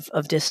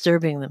 of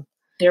disturbing them.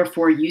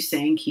 Therefore, you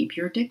saying keep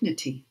your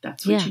dignity.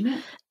 That's what you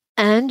meant.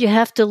 And you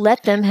have to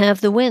let them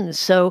have the wins.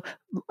 So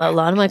a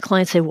lot of my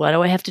clients say, why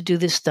do I have to do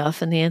this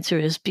stuff? And the answer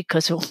is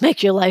because it will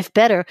make your life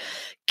better.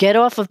 Get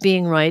off of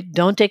being right.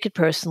 Don't take it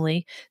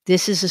personally.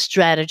 This is a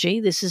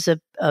strategy. This is a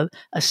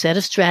set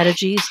of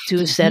strategies to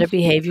a set of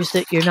behaviors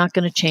that you're not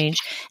going to change.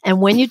 And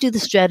when you do the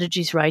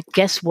strategies right,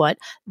 guess what?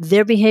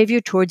 Their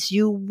behavior towards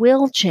you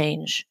will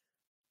change.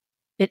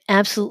 It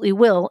absolutely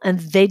will. And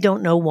they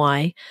don't know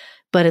why.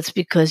 But it's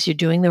because you're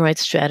doing the right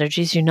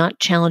strategies. You're not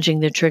challenging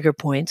their trigger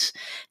points,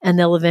 and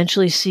they'll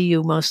eventually see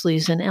you mostly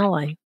as an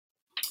ally.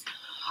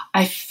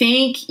 I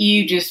think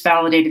you just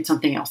validated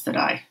something else that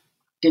I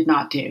did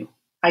not do.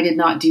 I did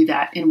not do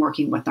that in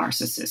working with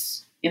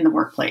narcissists in the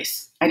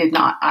workplace. I did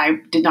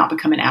not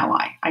become an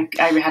ally. I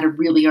had a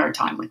really hard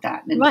time with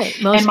that. And, right.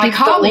 And my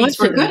colleagues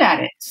were good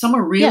at it. Some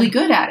were really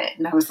good at it.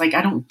 And I was like,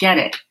 I don't get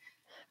it.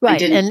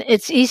 Right. And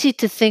it's easy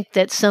to think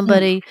that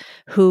somebody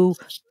who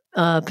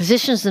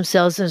positions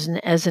themselves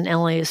as an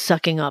ally is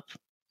sucking up.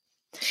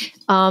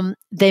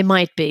 They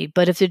might be,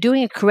 but if they're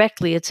doing it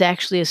correctly, it's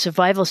actually a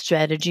survival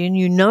strategy, and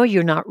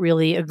you're not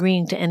really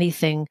agreeing to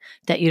anything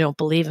that you don't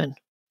believe in.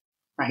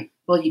 Right.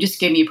 Well, you just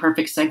gave me a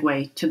perfect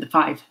segue to the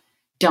 5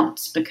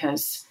 don'ts,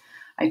 because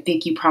I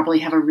think you probably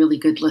have a really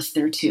good list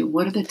there too.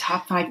 What are the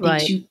top 5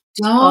 things you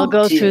don't I'll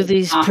go do? through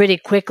these pretty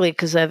quickly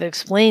because I've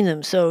explained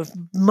them. So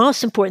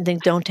most important thing,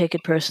 don't take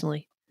it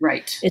personally.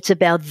 Right. It's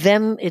about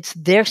them. It's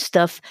their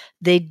stuff.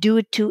 They do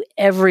it to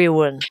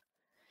everyone.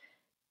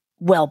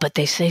 Well, but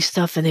they say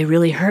stuff and they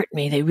really hurt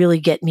me. They really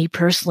get me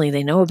personally.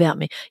 They know about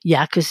me.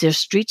 Yeah, because they're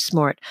street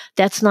smart.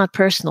 That's not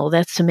personal.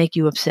 That's to make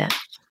you upset.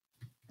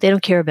 They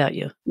don't care about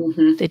you.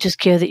 Mm-hmm. They just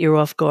care that you're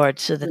off guard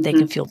so that they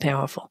can feel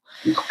powerful.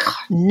 Oh,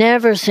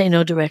 never say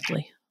no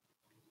directly.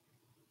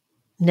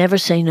 Never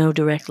say no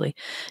directly.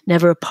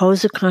 Never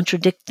oppose or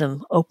contradict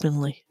them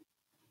openly.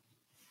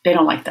 They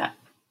don't like that.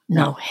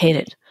 No, hate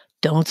it.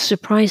 Don't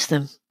surprise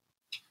them,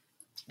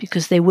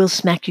 because they will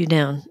smack you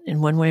down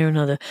in one way or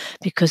another,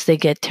 because they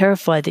get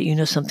terrified that you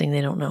know something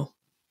they don't know.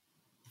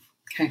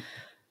 Okay.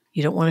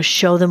 You don't want to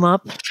show them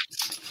up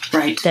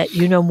right. that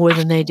you know more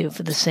than they do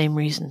for the same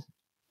reason.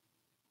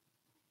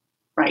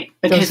 Right.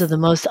 Because those are the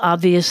most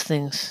obvious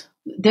things.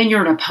 Then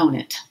you're an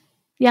opponent.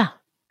 Yeah.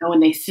 And when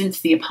they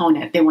sense the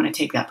opponent, they want to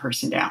take that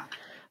person down.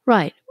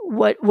 Right.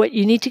 What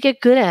you need to get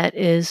good at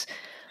is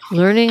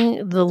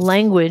learning the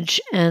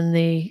language and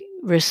the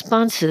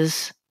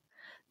responses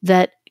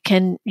that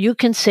you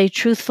can say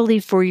truthfully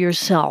for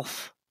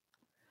yourself,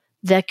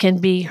 that can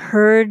be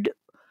heard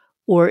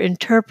or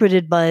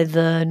interpreted by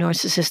the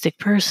narcissistic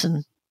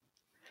person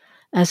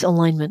as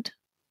alignment.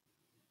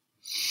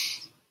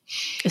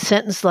 A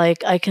sentence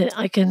like, I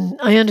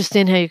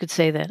understand how you could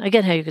say that. I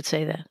get how you could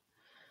say that.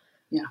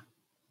 Yeah.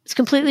 It's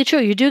completely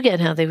true. You do get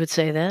how they would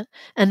say that.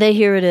 And they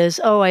hear it as,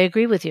 oh, I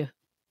agree with you.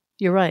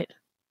 You're right.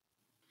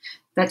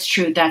 That's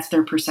true. That's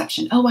their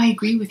perception. Oh, I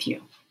agree with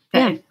you.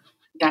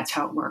 That's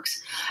how it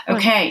works.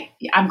 Okay.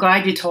 Right. I'm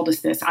glad you told us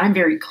this. I'm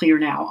very clear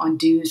now on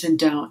do's and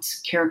don'ts,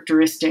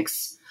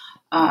 characteristics.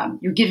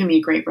 You're giving me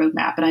a great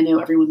roadmap, and I know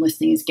everyone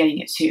listening is getting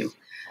it too.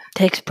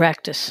 Takes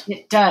practice.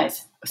 It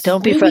does.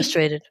 Don't be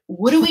frustrated.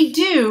 What do we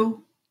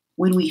do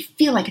when we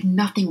feel like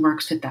nothing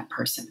works with that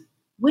person?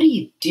 What do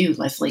you do,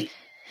 Leslie?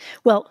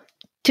 Well,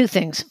 2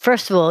 things.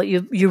 First of all,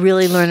 you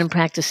really learn and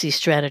practice these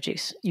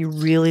strategies. You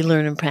really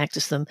learn and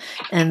practice them.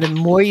 And the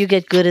more you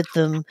get good at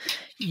them,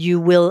 you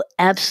will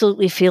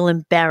absolutely feel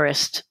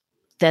embarrassed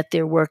that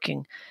they're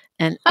working.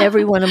 And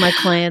every one of my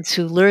clients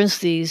who learns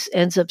these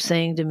ends up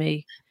saying to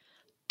me,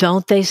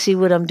 don't they see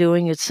what I'm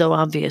doing? It's so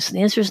obvious. And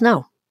the answer is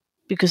no,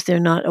 because they're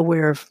not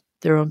aware of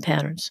their own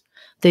patterns.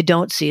 They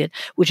don't see it,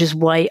 which is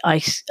why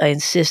I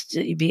insist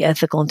that you be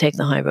ethical and take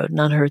the high road,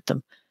 not hurt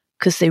them,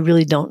 because they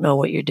really don't know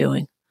what you're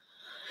doing.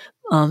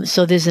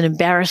 So there's an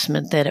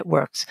embarrassment that it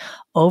works.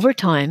 Over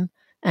time,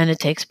 and it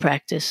takes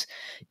practice,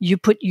 you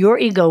put your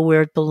ego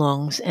where it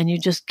belongs and you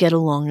just get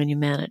along and you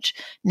manage.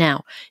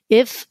 Now,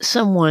 if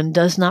someone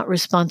does not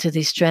respond to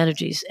these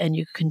strategies and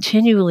you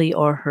continually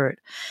are hurt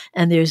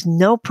and there's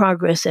no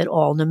progress at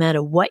all, no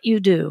matter what you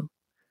do,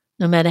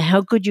 no matter how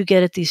good you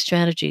get at these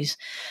strategies,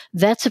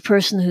 that's a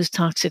person who's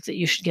toxic that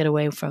you should get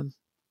away from.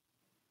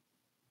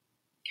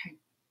 Okay.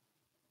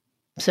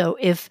 So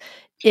if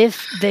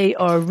they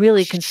are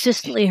really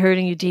consistently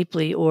hurting you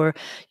deeply, or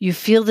you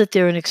feel that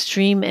they're an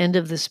extreme end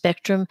of the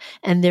spectrum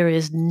and there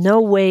is no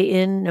way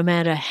in, no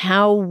matter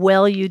how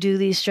well you do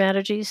these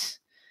strategies,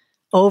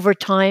 over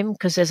time,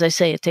 because as I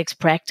say, it takes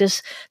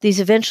practice,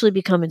 these eventually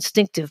become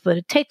instinctive, but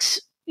it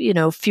takes,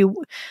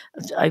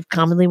 I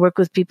commonly work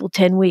with people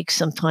 10 weeks,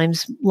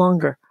 sometimes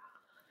longer.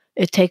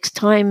 It takes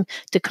time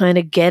to kind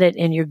of get it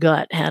in your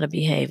gut how to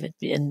behave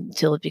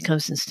until it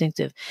becomes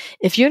instinctive.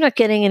 If you're not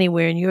getting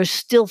anywhere and you're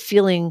still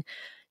feeling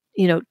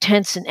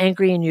tense and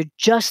angry and you're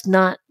just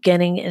not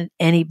getting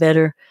any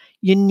better,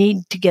 you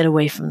need to get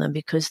away from them,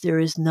 because there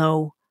is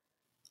no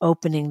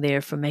opening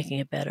there for making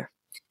it better.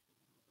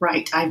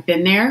 Right. I've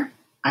been there.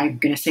 I'm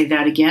going to say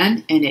that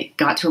again. And it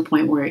got to a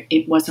point where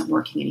it wasn't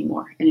working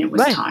anymore. And it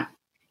was time.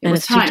 And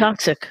it's too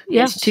toxic.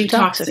 Yeah, it's too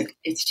toxic.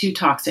 It's too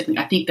toxic.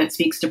 I think that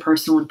speaks to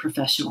personal and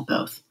professional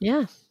both.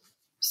 Yeah.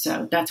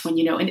 So that's when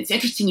you know. And it's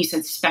interesting you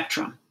said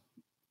spectrum.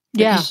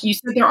 Yeah. Because you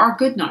said there are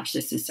good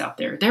narcissists out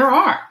there. There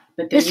are.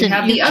 But then Listen, you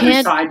have the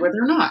other side where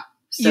they're not.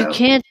 So. You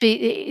can't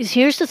be.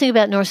 Here's the thing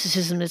about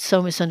narcissism that's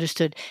so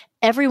misunderstood.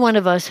 Every one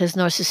of us has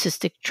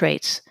narcissistic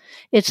traits.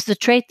 It's the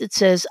trait that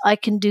says, I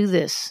can do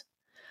this.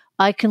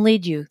 I can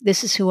lead you.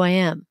 This is who I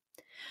am.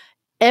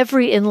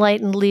 Every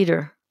enlightened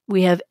leader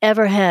we have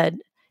ever had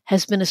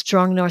has been a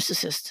strong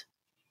narcissist.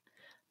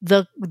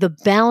 The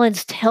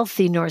balanced,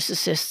 healthy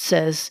narcissist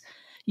says,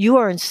 you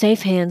are in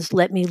safe hands.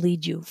 Let me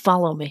lead you.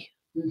 Follow me.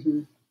 Mm-hmm.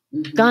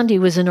 Mm-hmm. Gandhi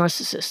was a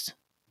narcissist,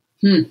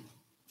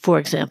 for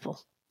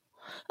example.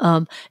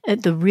 And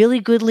the really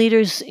good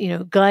leaders,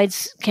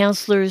 guides,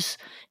 counselors,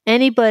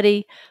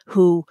 anybody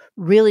who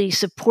really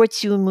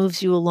supports you and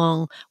moves you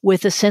along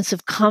with a sense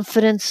of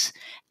confidence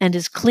and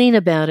is clean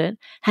about it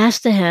has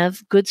to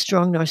have good,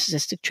 strong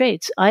narcissistic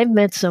traits. I've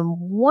met some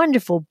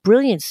wonderful,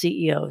 brilliant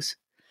CEOs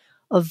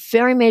of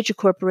very major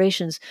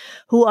corporations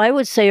who I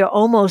would say are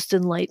almost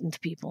enlightened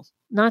people.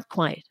 Not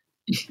quite.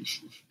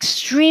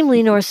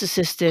 Extremely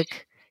narcissistic,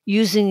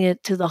 using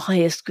it to the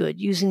highest good,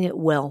 using it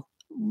well.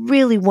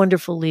 Really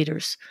wonderful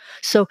leaders.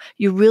 So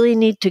you really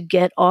need to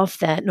get off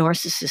that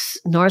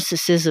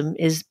narcissism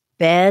is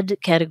bad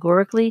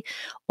categorically.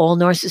 All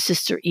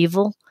narcissists are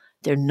evil.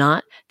 They're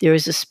not. There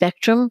is a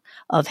spectrum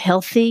of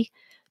healthy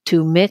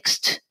to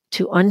mixed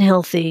to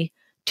unhealthy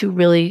to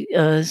really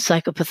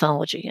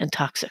psychopathology and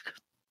toxic.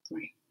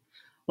 Right.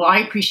 Well, I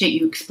appreciate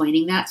you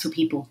explaining that so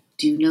people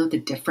do know the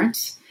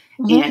difference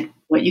and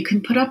what you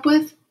can put up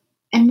with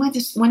and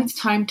when it's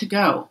time to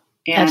go.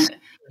 And Absolutely.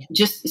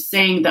 Just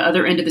saying the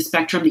other end of the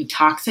spectrum, the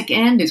toxic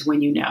end, is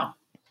when you know.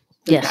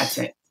 Yes. That's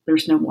it.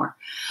 There's no more.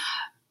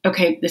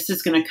 Okay, this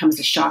is going to come as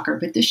a shocker,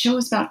 but this show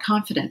is about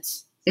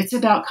confidence. It's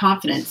about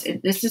confidence.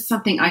 This is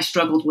something I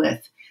struggled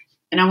with.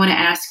 And I want to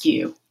ask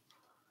you,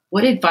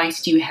 what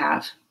advice do you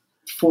have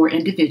for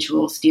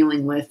individuals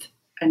dealing with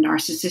a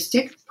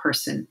narcissistic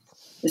person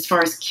as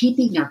far as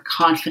keeping their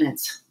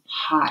confidence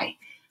high?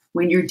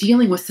 When you're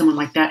dealing with someone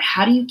like that,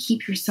 how do you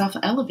keep yourself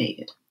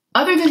elevated?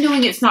 Other than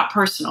knowing it's not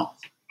personal,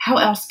 how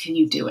else can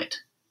you do it?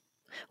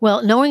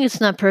 Well, knowing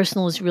it's not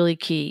personal is really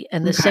key.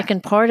 And the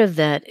second part of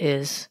that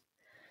is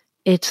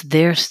it's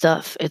their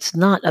stuff. It's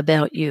not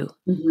about you.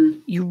 Mm-hmm.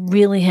 You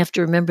really have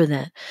to remember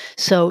that.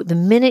 So the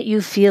minute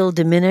you feel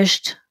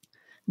diminished,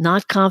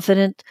 not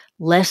confident,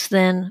 less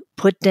than,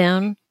 put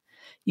down,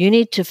 you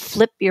need to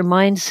flip your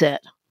mindset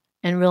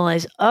and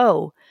realize,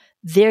 oh,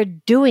 they're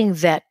doing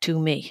that to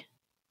me.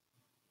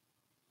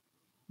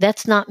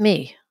 That's not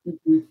me.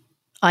 Mm-hmm.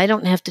 I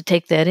don't have to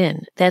take that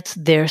in. That's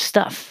their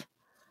stuff.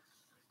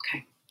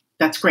 Okay.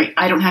 That's great.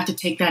 I don't have to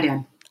take that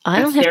in. I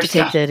don't have to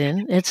take that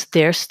in. It's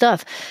their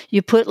stuff.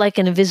 You put like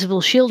an invisible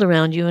shield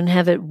around you and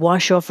have it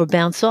wash off or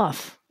bounce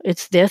off.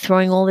 They're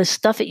throwing all this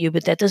stuff at you,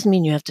 but that doesn't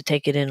mean you have to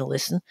take it in and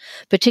listen,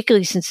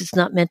 particularly since it's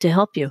not meant to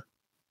help you.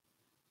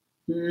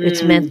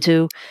 It's meant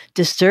to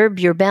disturb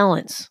your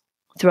balance,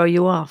 throw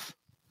you off.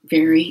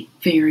 Very,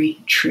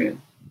 very true.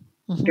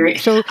 Mm-hmm.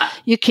 So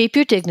you keep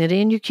your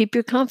dignity and you keep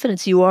your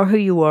confidence. You are who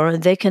you are,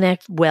 and they can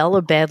act well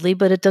or badly,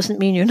 but it doesn't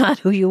mean you're not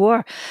who you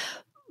are.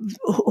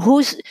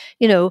 Do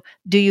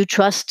you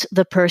trust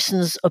the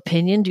person's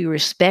opinion? Do you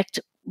respect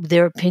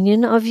their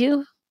opinion of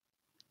you?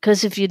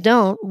 Because if you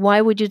don't,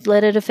 why would you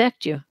let it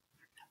affect you?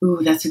 Ooh,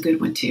 that's a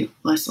good one too,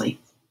 Leslie.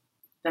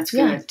 That's good.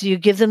 Yeah. Do you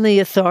give them the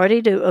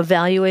authority to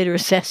evaluate or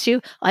assess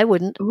you? I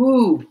wouldn't.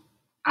 Ooh,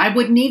 I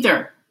wouldn't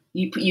either.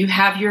 You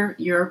have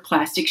your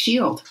plastic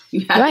shield.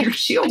 You have your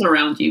shield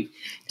around you.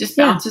 Just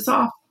bounces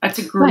off. That's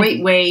a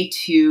great way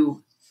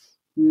to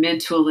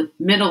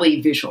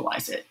mentally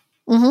visualize it.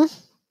 Mm-hmm.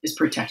 Is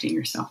protecting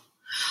yourself.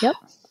 Yep.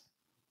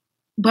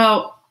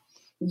 Well,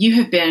 you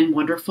have been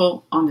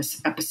wonderful on this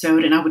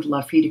episode, and I would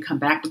love for you to come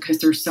back because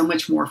there's so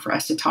much more for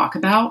us to talk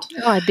about.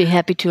 Oh, I'd be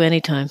happy to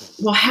anytime.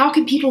 Well, how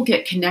can people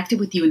get connected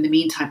with you in the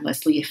meantime,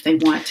 Leslie, if they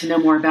want to know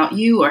more about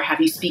you or have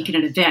you speak at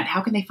an event?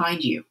 How can they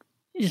find you?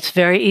 It's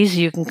very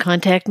easy. You can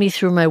contact me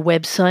through my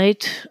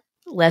website,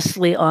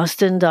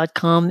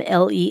 leslieaustin.com,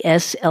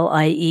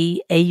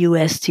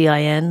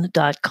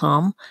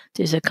 LeslieAustin.com.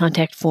 There's a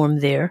contact form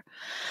there.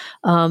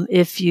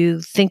 If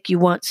you think you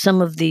want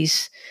some of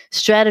these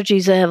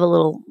strategies, I have a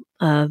little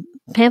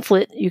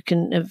pamphlet. You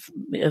can have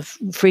a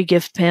free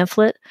gift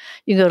pamphlet.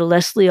 You can go to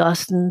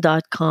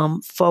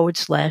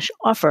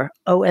leslieaustin.com/offer,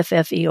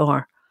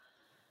 OFFER.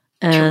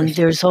 And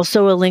there's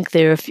also a link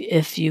there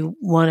if you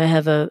want to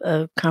have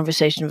a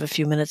conversation of a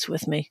few minutes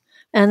with me.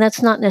 And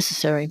that's not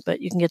necessary,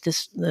 but you can get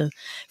the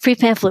free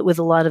pamphlet with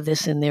a lot of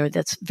this in there.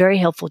 That's very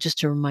helpful just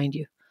to remind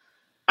you.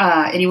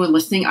 Anyone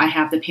listening, I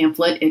have the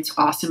pamphlet. It's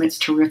awesome. It's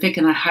terrific.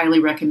 And I highly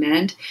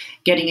recommend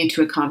getting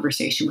into a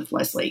conversation with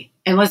Leslie.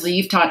 And Leslie,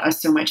 you've taught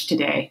us so much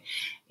today.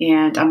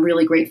 And I'm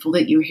really grateful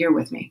that you're here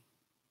with me.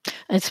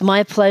 It's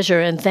my pleasure.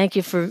 And thank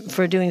you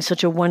for doing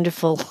such a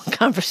wonderful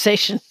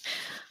conversation.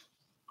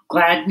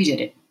 Glad we did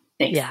it.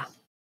 Thanks. Yeah.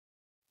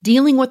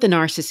 Dealing with the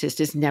narcissist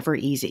is never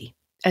easy.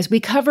 As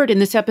we covered in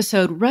this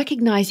episode,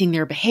 recognizing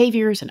their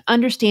behaviors and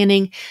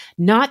understanding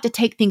not to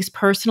take things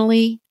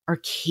personally are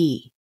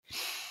key.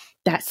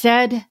 That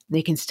said,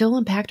 they can still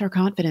impact our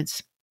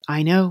confidence.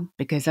 I know,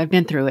 because I've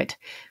been through it.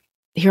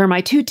 Here are my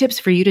 2 tips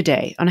for you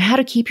today on how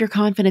to keep your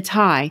confidence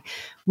high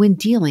when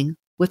dealing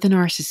with a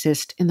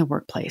narcissist in the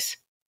workplace.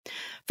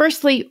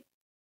 Firstly,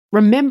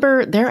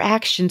 remember their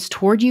actions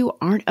toward you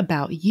aren't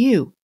about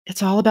you.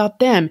 It's all about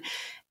them.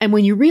 And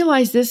when you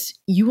realize this,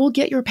 you will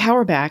get your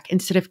power back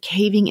instead of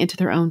caving into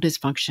their own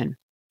dysfunction.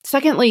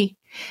 Secondly,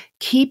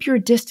 keep your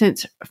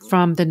distance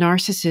from the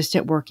narcissist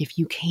at work if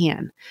you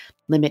can.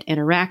 Limit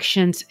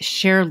interactions,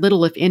 share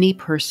little, if any,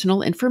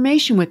 personal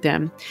information with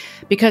them,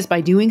 because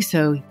by doing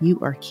so, you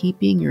are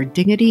keeping your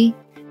dignity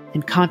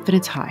and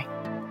confidence high.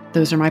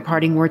 Those are my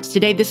parting words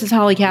today. This is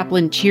Holly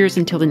Kaplan. Cheers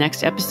until the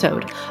next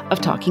episode of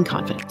Talking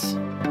Confidence.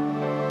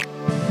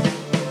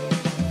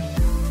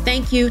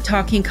 Thank you,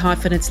 Talking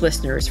Confidence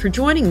listeners, for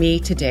joining me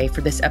today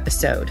for this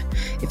episode.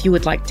 If you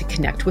would like to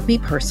connect with me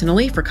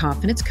personally for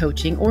confidence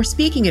coaching or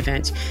speaking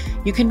events,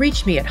 you can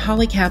reach me at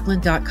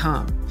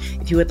hollykaplan.com.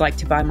 If you would like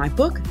to buy my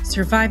book,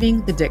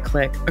 Surviving the Dick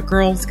Clique, A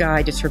Girl's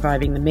Guide to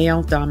Surviving the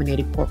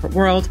Male-Dominated Corporate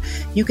World,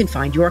 you can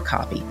find your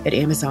copy at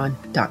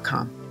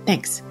amazon.com.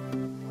 Thanks.